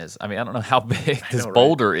skeleton is. I mean, I don't know how big this right?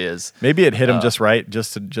 boulder is. Maybe it hit him just right,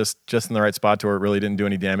 just in the right spot to where it really didn't do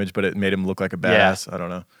any damage, but it made him look like a badass. I don't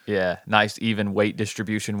know. Yeah, nice even weight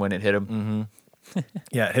distribution when it hit him. Mm-hmm.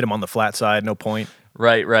 Yeah, it hit him on the flat side, no point.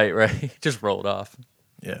 Right. Just rolled off.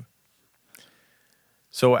 Yeah.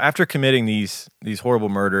 So after committing these horrible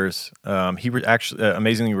murders, he actually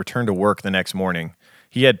amazingly returned to work the next morning.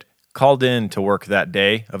 He had called in to work that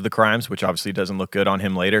day of the crimes, which obviously doesn't look good on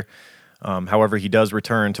him later. However, he does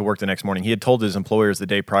return to work the next morning. He had told his employers the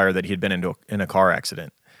day prior that he had been in a car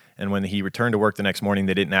accident. And when he returned to work the next morning,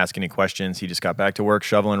 they didn't ask any questions. He just got back to work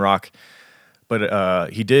shoveling rock.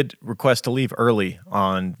 But he did request to leave early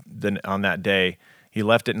on that day. He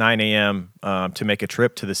left at 9 a.m. To make a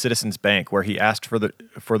trip to the Citizens Bank, where he asked for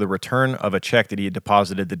the return of a check that he had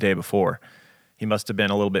deposited the day before. He must have been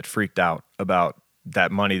a little bit freaked out about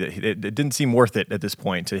that money. It didn't seem worth it at this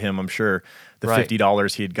point to him. I'm sure the Right.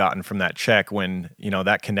 $50 he had gotten from that check, when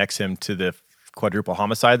that connects him to the quadruple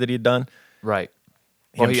homicide that he had done. Right.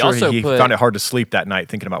 I'm he sure also he put. found it hard to sleep that night,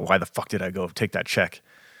 thinking about why the fuck did I go take that check.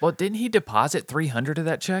 Well, didn't he deposit 300 of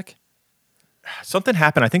that check? Something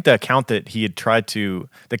happened. I think the account that he had the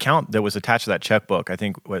account that was attached to that checkbook, I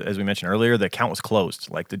think, as we mentioned earlier, the account was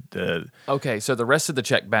closed. Like the Okay, so the rest of the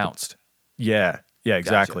check bounced. yeah,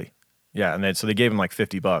 exactly. Yeah, and then so they gave him like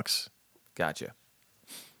 $50. Gotcha.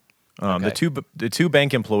 The two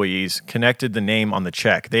bank employees connected the name on the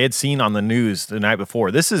check. They had seen on the news the night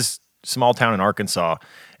before. This is small town in Arkansas,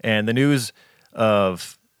 and the news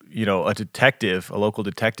of a local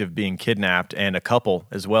detective being kidnapped, and a couple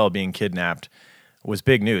as well being kidnapped was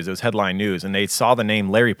big news. It was headline news, and they saw the name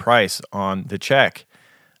Larry Price on the check,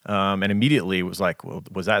 and immediately was like, well,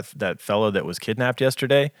 was that fellow that was kidnapped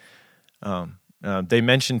yesterday? They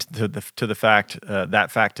mentioned that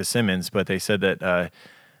fact to Simmons, but they said that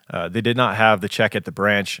they did not have the check at the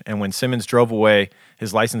branch. And when Simmons drove away,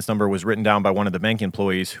 his license number was written down by one of the bank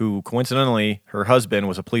employees, who coincidentally, her husband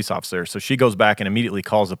was a police officer. So she goes back and immediately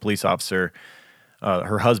calls the police officer,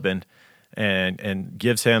 her husband, and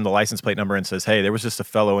gives him the license plate number and says, hey, there was just a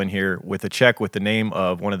fellow in here with a check with the name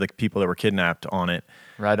of one of the people that were kidnapped on it.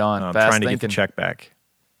 Right on. Fast Trying to thinking. get the check back.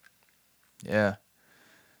 Yeah.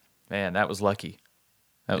 Man, that was lucky.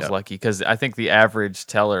 That was Yep. lucky because I think the average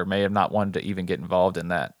teller may have not wanted to even get involved in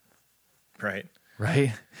that. Right.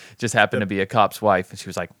 Right? Just happened to be a cop's wife, and she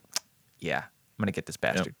was like, "Yeah, I'm gonna get this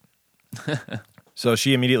bastard." So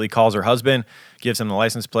she immediately calls her husband, gives him the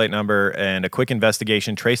license plate number, and a quick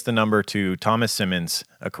investigation traced the number to Thomas Simmons,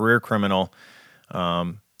 a career criminal.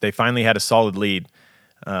 They finally had a solid lead.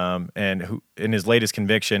 And who, in his latest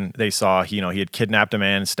conviction, they saw he had kidnapped a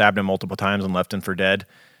man, stabbed him multiple times, and left him for dead.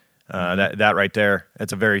 That right there,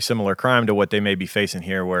 it's a very similar crime to what they may be facing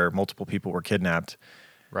here, where multiple people were kidnapped.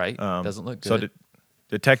 Right? Doesn't look good. So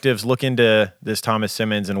detectives look into this Thomas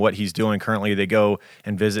Simmons and what he's doing currently. They go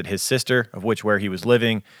and visit his sister, where he was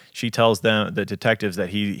living. She tells the detectives that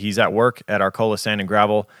he's at work at Arcola Sand and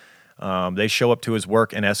Gravel. They show up to his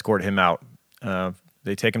work and escort him out.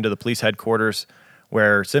 They take him to the police headquarters,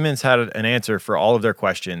 where Simmons had an answer for all of their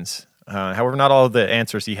questions. However, not all of the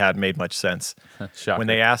answers he had made much sense. Shocker. When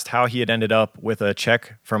they asked how he had ended up with a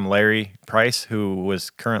check from Larry Price, who was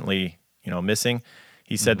currently missing,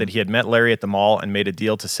 he said that he had met Larry at the mall and made a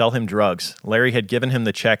deal to sell him drugs. Larry had given him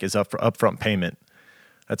the check as upfront payment.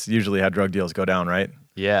 That's usually how drug deals go down, right?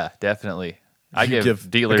 Yeah, definitely. I You give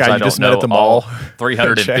give dealers the guy I you don't just met know at the all mall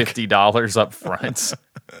 $350 up front.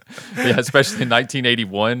 Yeah, especially in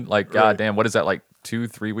 1981. Like, goddamn, what is that, like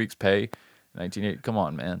 2-3 weeks pay? 1980. Come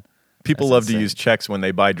on, man. People That's love insane. to use checks when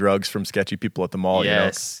they buy drugs from sketchy people at the mall.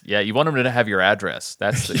 Yes. Yeah, you want them to have your address.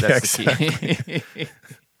 That's the, Yeah, that's the key.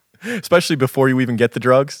 Especially before you even get the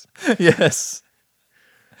drugs. Yes.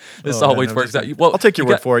 This Oh, man, always I'm works just out. like, Well, I'll take your you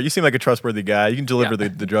word got- for it. You seem like a trustworthy guy. You can deliver Yeah.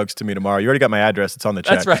 the drugs to me tomorrow. You already got my address. It's on the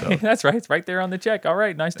check. That's right. so, That's right. It's right there on the check. All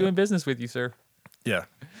right. Nice doing business with you, sir. yeah.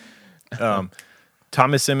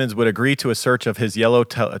 Thomas Simmons would agree to a search of his yellow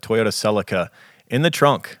Toyota Celica. In the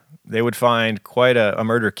trunk, they would find quite a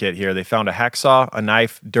murder kit here. They found a hacksaw, a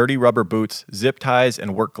knife, dirty rubber boots, zip ties,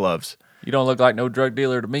 and work gloves. You don't look like no drug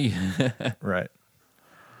dealer to me. Right.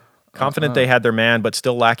 Confident they had their man, but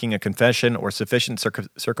still lacking a confession or sufficient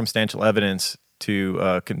circumstantial evidence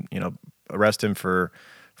to, arrest him for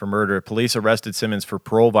murder. Police arrested Simmons for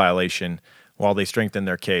parole violation while they strengthened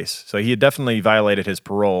their case. So he had definitely violated his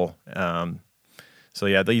parole. So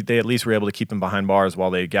yeah, they at least were able to keep him behind bars while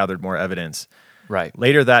they gathered more evidence. Right.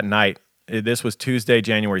 Later that night, this was Tuesday,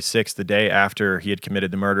 January 6th, the day after he had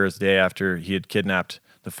committed the murders, the day after he had kidnapped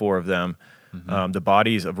the four of them. The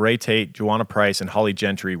bodies of Ray Tate, Joanna Price, and Holly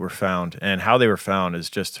Gentry were found. And how they were found is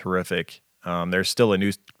just horrific. There's still a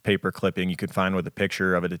newspaper clipping you could find with a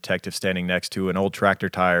picture of a detective standing next to an old tractor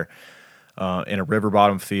tire in a river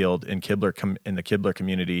bottom field in in the Kibler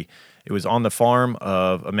community. It was on the farm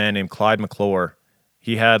of a man named Clyde McClure.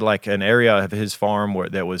 He had like an area of his farm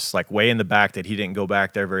that was like way in the back that he didn't go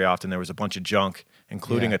back there very often. There was a bunch of junk,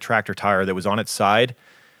 including Yeah. a tractor tire that was on its side,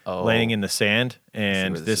 laying in the sand.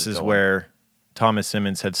 And where this this is is going. where Thomas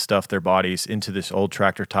Simmons had stuffed their bodies into this old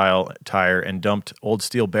tractor tire and dumped old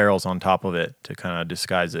steel barrels on top of it to kind of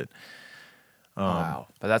disguise it. Wow.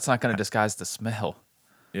 But that's not going to disguise the smell.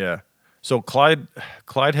 Yeah. So Clyde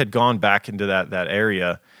had gone back into that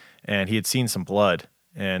area, and he had seen some blood,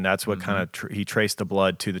 and that's what kind of he traced the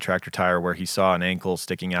blood to the tractor tire where he saw an ankle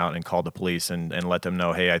sticking out and called the police and let them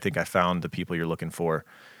know, hey, I think I found the people you're looking for.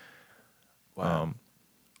 Wow.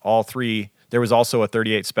 All three. There was also a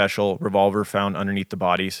 .38 special revolver found underneath the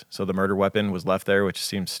bodies, so the murder weapon was left there, which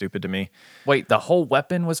seems stupid to me. Wait, the whole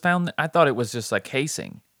weapon was found? I thought it was just a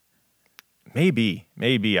casing. Maybe.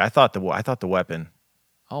 I thought the weapon.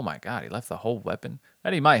 Oh my God, he left the whole weapon?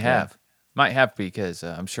 That he might have. Might have because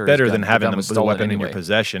I'm sure Better his gun, than having gun was the stolen weapon in anyway. your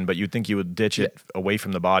possession, but you'd think you would ditch it away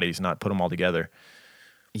from the bodies, not put them all together.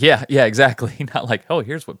 Yeah, exactly. Not like, oh,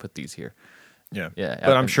 here's what put these here. Yeah, Yeah,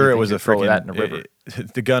 but I'm you sure it think was a you'd throw that freaking. in a river.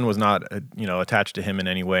 The gun was not, attached to him in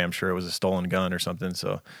any way. I'm sure it was a stolen gun or something.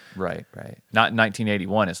 So Right. Not in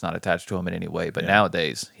 1981, it's not attached to him in any way, but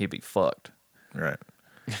nowadays, he'd be fucked. right.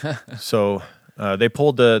 So they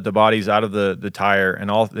pulled the bodies out of the tire, and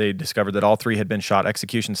they discovered that all three had been shot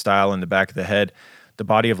execution style in the back of the head. The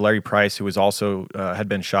body of Larry Price, who was also had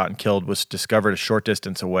been shot and killed, was discovered a short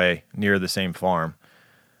distance away near the same farm.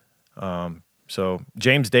 So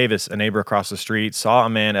James Davis, a neighbor across the street, saw a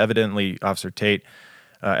man, evidently Officer Tate.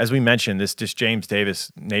 As we mentioned, this James Davis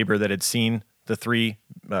neighbor that had seen the three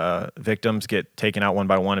victims get taken out one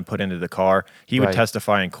by one and put into the car. He would Right.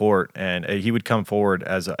 testify in court, and he would come forward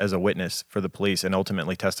as a witness for the police and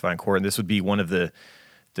ultimately testify in court. And this would be one of the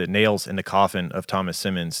nails in the coffin of Thomas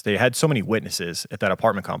Simmons. They had so many witnesses at that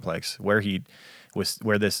apartment complex where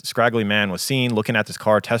this scraggly man was seen looking at this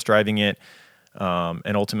car, test driving it.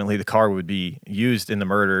 And ultimately, the car would be used in the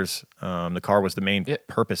murders. The car was the main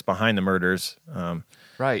purpose behind the murders.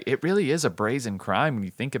 Right. It really is a brazen crime when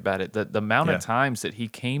you think about it. The amount of times that he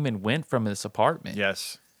came and went from this apartment.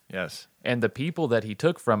 Yes. Yes. And the people that he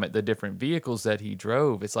took from it, the different vehicles that he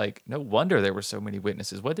drove, it's like, no wonder there were so many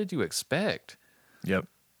witnesses. What did you expect? Yep.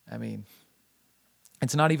 I mean,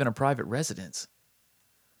 it's not even a private residence.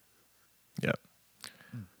 Yep.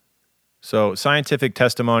 So scientific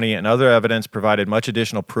testimony and other evidence provided much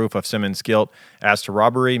additional proof of Simmons' guilt. As to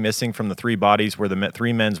robbery, missing from the 3 bodies were the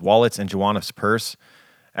 3 men's wallets and Joanna's purse.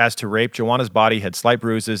 As to rape, Joanna's body had slight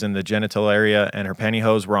bruises in the genital area, and her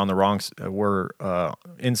pantyhose were on the were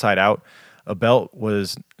inside out. A belt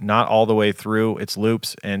was not all the way through its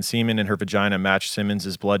loops, and semen in her vagina matched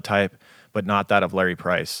Simmons' blood type, but not that of Larry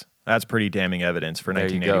Price. That's pretty damning evidence for There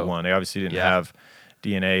you 1981. go. They obviously didn't Yeah. have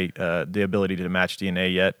DNA, the ability to match DNA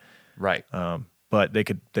yet, Right. but they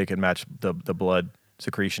could match the blood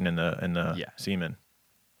secretion in the semen.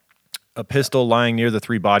 A pistol lying near the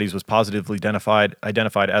 3 bodies was positively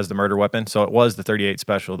identified as the murder weapon. So it was the .38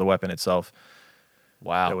 Special, the weapon itself,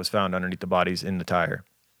 Wow. that was found underneath the bodies in the tire.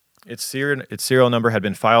 Its serial number had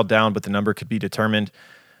been filed down, but the number could be determined.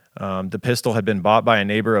 The pistol had been bought by a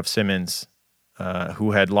neighbor of Simmons,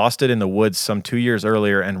 who had lost it in the woods some 2 years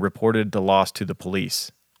earlier and reported the loss to the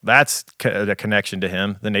police. That's the connection to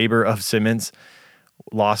him. The neighbor of Simmons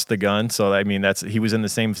lost the gun. So, I mean, he was in the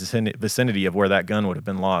same vicinity of where that gun would have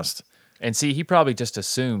been lost. And see, he probably just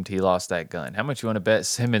assumed he lost that gun. How much you want to bet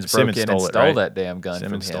Simmons broke in and stole it, stole right? that damn gun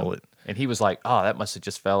Simmons from him? stole it. And he was like, oh, that must have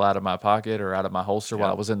just fell out of my pocket or out of my holster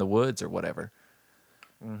while I was in the woods or whatever.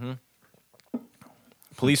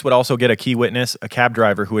 Police would also get a key witness, a cab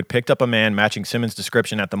driver who had picked up a man matching Simmons'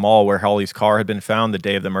 description at the mall where Hawley's car had been found the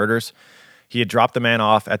day of the murders. He had dropped the man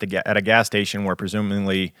off at a gas station where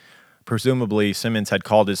presumably Simmons had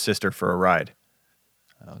called his sister for a ride.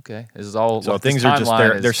 Okay. This is all. So like, this things are just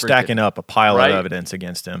timeline is they're stacking freaking- up a pile Right. of evidence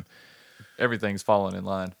against him. Everything's falling in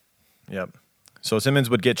line. Yep. So Simmons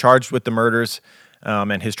would get charged with the murders,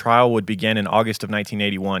 and his trial would begin in August of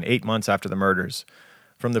 1981, 8 months after the murders.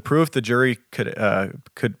 From the proof, the jury could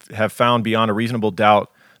have found beyond a reasonable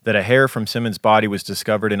doubt that a hair from Simmons' body was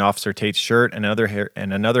discovered in Officer Tate's shirt, and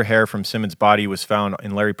another hair from Simmons' body was found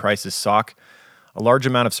in Larry Price's sock. A large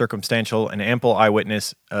amount of circumstantial and ample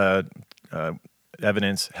eyewitness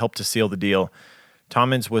evidence helped to seal the deal.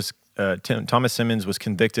 Thomas Simmons was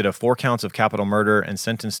convicted of 4 counts of capital murder and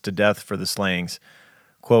sentenced to death for the slayings.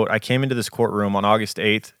 Quote, I came into this courtroom on August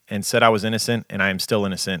 8th and said I was innocent, and I am still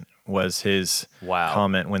innocent, was his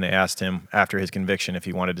comment when they asked him after his conviction if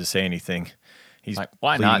he wanted to say anything. He's Like,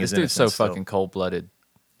 why pleading not? his This dude's so innocence still. fucking cold-blooded.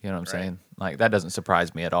 You know what I'm saying? Like, that doesn't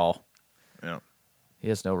surprise me at all. Yeah. He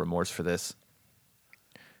has no remorse for this.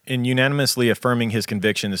 In unanimously affirming his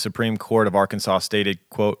conviction, the Supreme Court of Arkansas stated,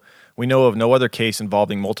 quote, we know of no other case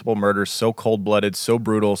involving multiple murders so cold-blooded, so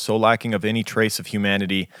brutal, so lacking of any trace of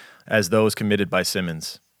humanity as those committed by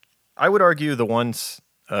Simmons. I would argue the ones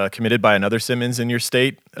committed by another Simmons in your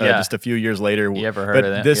state just a few years later. You ever heard but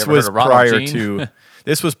of that? This You ever was heard of Ronald prior Jean? to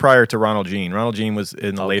this was prior to Ronald Jean. Ronald Jean was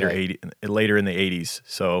in the later Okay. later in the 80s.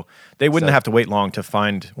 So they wouldn't have to wait long to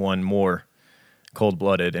find one more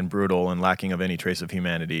cold-blooded and brutal and lacking of any trace of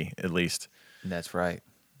humanity, at least. That's right.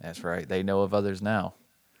 That's right. They know of others now.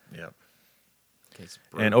 Yep. It's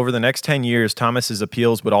And over the next 10 years, Thomas's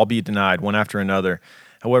appeals would all be denied, one after another.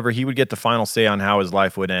 However, he would get the final say on how his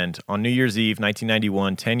life would end. On New Year's Eve,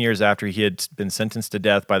 1991, 10 years after he had been sentenced to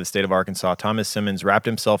death by the state of Arkansas, Thomas Simmons wrapped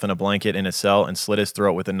himself in a blanket in a cell and slit his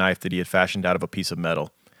throat with a knife that he had fashioned out of a piece of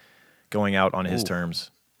metal, going out on his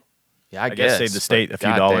terms. Yeah, I guess saved the state a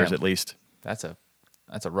few dollars at least. That's a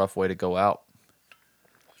rough way to go out.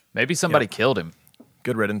 Maybe somebody killed him.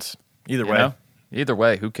 Good riddance. Either You way. know? Either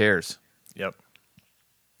way, who cares? Yep.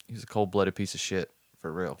 He's a cold-blooded piece of shit,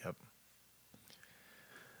 for real. Yep.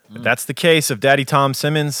 That's the case of Daddy Tom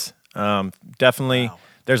Simmons. Definitely,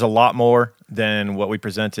 there's a lot more than what we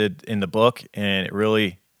presented in the book, and it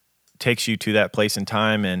really takes you to that place in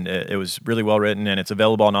time, and it was really well written, and it's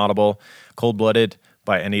available on Audible. Cold Blooded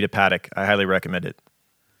by Anita Paddock. I highly recommend it.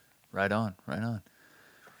 Right on, right on.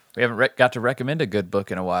 We haven't got to recommend a good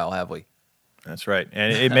book in a while, have we? That's right,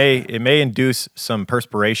 and it may induce some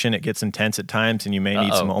perspiration. It gets intense at times, and you may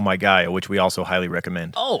need some Oh My Gaia, which we also highly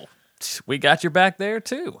recommend. Oh, we got your back there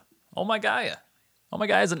too. Oh My Gaia. Oh My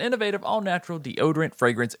Gaia is an innovative all-natural deodorant,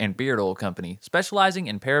 fragrance, and beard oil company specializing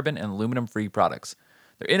in paraben and aluminum-free products.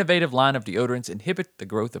 Their innovative line of deodorants inhibit the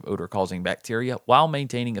growth of odor-causing bacteria while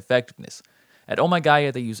maintaining effectiveness. At Oh My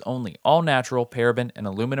Gaia, they use only all-natural, paraben, and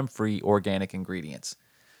aluminum-free organic ingredients.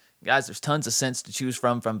 Guys, there's tons of scents to choose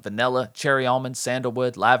from vanilla, cherry almond,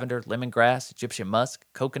 sandalwood, lavender, lemongrass, Egyptian musk,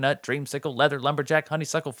 coconut, dreamsicle, leather, lumberjack,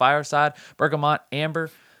 honeysuckle, fireside, bergamot,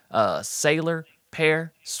 amber, sailor,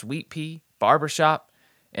 pear, sweet pea, barbershop,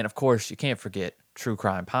 and of course, you can't forget True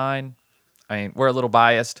Crime Pine. I mean, we're a little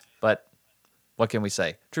biased, but what can we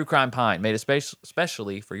say? True Crime Pine, made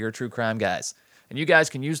especially for your true crime guys. And you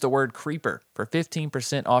guys can use the word creeper for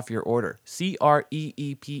 15% off your order. CREEPER.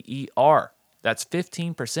 That's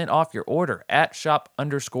 15% off your order at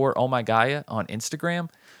shop_ohmygaia on Instagram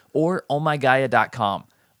or ohmygaia.com.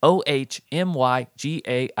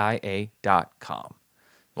 OHMYGAIA.com.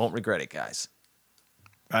 Won't regret it, guys.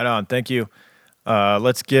 Right on. Thank you.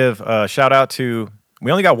 Let's give a shout out to.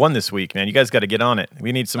 We only got one this week, man. You guys got to get on it.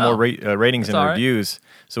 We need some more ratings and reviews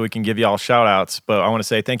so we can give you all shout outs. But I want to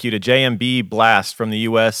say thank you to JMB Blast from the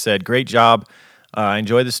U.S. Said, great job. I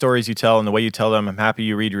enjoy the stories you tell and the way you tell them. I'm happy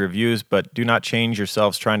you read your reviews, but do not change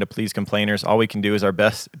yourselves trying to please complainers. All we can do is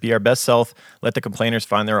be our best self. Let the complainers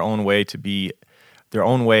find their own way to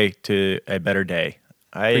a better day.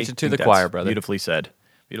 Preaching to the choir, brother. Beautifully said.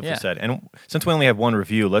 Beautifully said. And since we only have one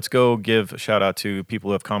review, let's go give a shout out to people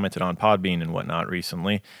who have commented on Podbean and whatnot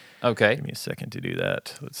recently. Okay. Give me a second to do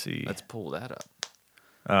that. Let's see. Let's pull that up.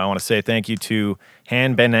 I want to say thank you to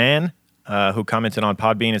Han Benan, who commented on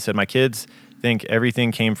Podbean and said, my kids think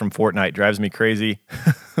everything came from Fortnite. Drives me crazy.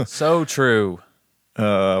 So true.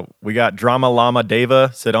 We got Drama Llama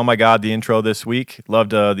Deva said, oh my God, the intro this week.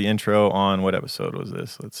 Loved the intro on, what episode was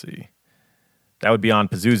this? Let's see. That would be on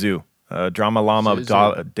Pazuzu. Drama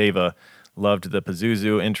Llama Deva loved the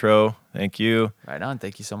Pazuzu intro. Thank you. Right on.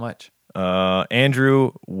 Thank you so much.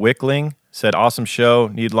 Andrew Wickling said, awesome show.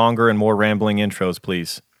 Need longer and more rambling intros,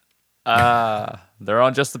 please. They're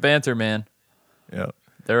on Just the Banter, man. Yeah.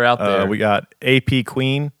 They're out there. We got AP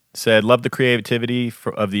Queen said, love the creativity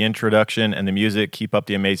of the introduction and the music. Keep up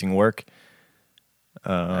the amazing work.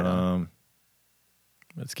 Let's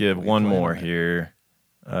give one more here.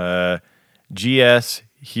 GS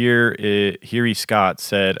Heary Scott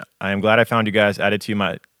said, I am glad I found you guys, added you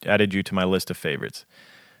to my list of favorites.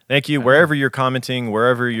 Thank you. Wherever you're commenting,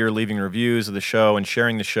 wherever you're leaving reviews of the show and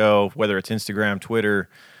sharing the show, whether it's Instagram, Twitter,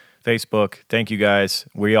 Facebook, thank you guys.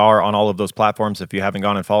 We are on all of those platforms. If you haven't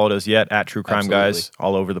gone and followed us yet, at True Crime Guys,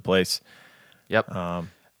 all over the place. Yep.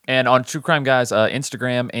 And on True Crime Guys,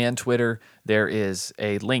 Instagram and Twitter, there is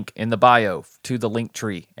a link in the bio to the link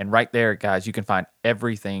tree. And right there, guys, you can find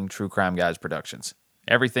everything True Crime Guys Productions.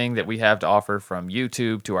 Everything that we have to offer, from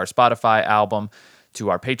YouTube to our Spotify album to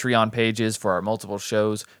our Patreon pages for our multiple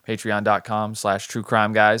shows,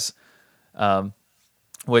 patreon.com/truecrimeguys,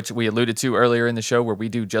 which we alluded to earlier in the show, where we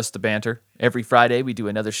do Just the Banter. Every Friday, we do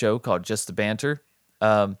another show called Just the Banter.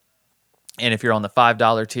 And if you're on the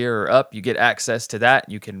 $5 tier or up, you get access to that.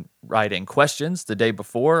 You can write in questions the day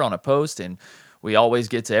before on a post, and we always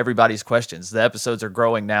get to everybody's questions. The episodes are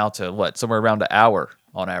growing now to somewhere around an hour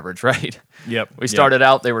on average, right? Yep. We started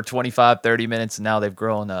out, they were 25, 30 minutes, and now they've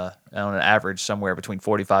grown on an average somewhere between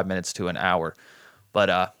 45 minutes to an hour.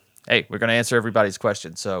 But hey, we're going to answer everybody's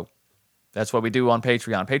questions. So that's what we do on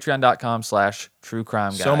Patreon.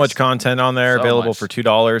 Patreon.com/truecrimeguys. So much content on there, So available much. for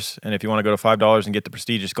 $2. And if you want to go to $5 and get the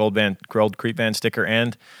prestigious Gold Creep Band sticker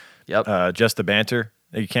and Just the Banter,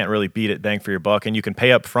 you can't really beat it. Bang for your buck. And you can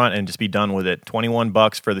pay up front and just be done with it.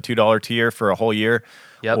 $21 for the $2 tier for a whole year.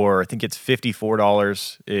 Yep. Or I think it's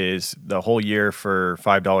 $54 is the whole year for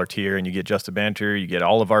 $5 tier, and you get Just the Banter, you get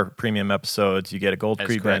all of our premium episodes, you get a Gold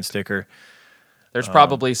Creep Band sticker. There's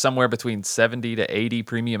probably somewhere between 70 to 80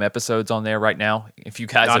 premium episodes on there right now. If you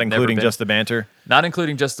guys Not have including never been, Just the Banter, not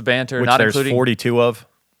including Just the Banter, which not there's including 42 of.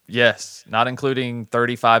 Yes, not including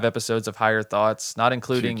 35 episodes of Higher Thoughts, not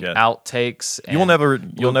including Shoot, yeah. outtakes. And You'll never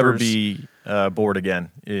bloopers. be bored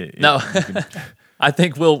again. No. I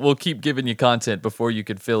think we'll keep giving you content before you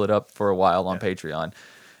could fill it up for a while on Patreon.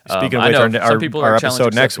 Speaking of I which, know our some people are episode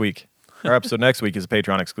challenge next accepting. week. Our episode next week is a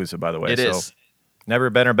Patreon exclusive, by the way. It is.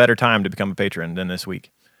 Never been a better time to become a patron than this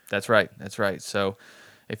week. That's right. That's right. So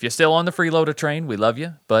if you're still on the freeloader train, we love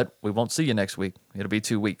you, but we won't see you next week. It'll be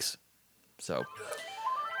 2 weeks. So,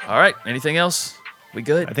 all right. Anything else? We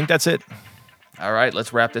good? I think that's it. All right.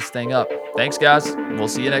 Let's wrap this thing up. Thanks, guys. We'll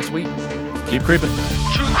see you next week. Keep creeping.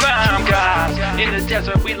 True crime guys, in the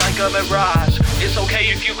desert we like a mirage. It's okay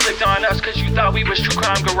if you clicked on us cause you thought we was True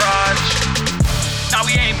Crime Garage. Now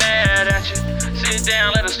we ain't mad at you, sit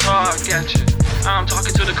down, let us talk at you. I'm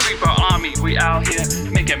talking to the creeper army, we out here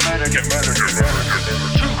making murder, get murder, get murder.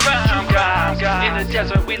 True crime guys, in the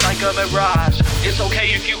desert we like a mirage. It's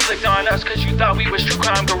okay if you clicked on us cause you thought we was True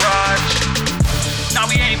Crime Garage. Now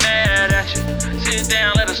we ain't mad at you, sit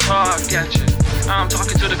down, let us talk at you. I'm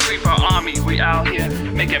talking to the creeper army, We out here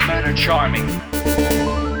making murder charming.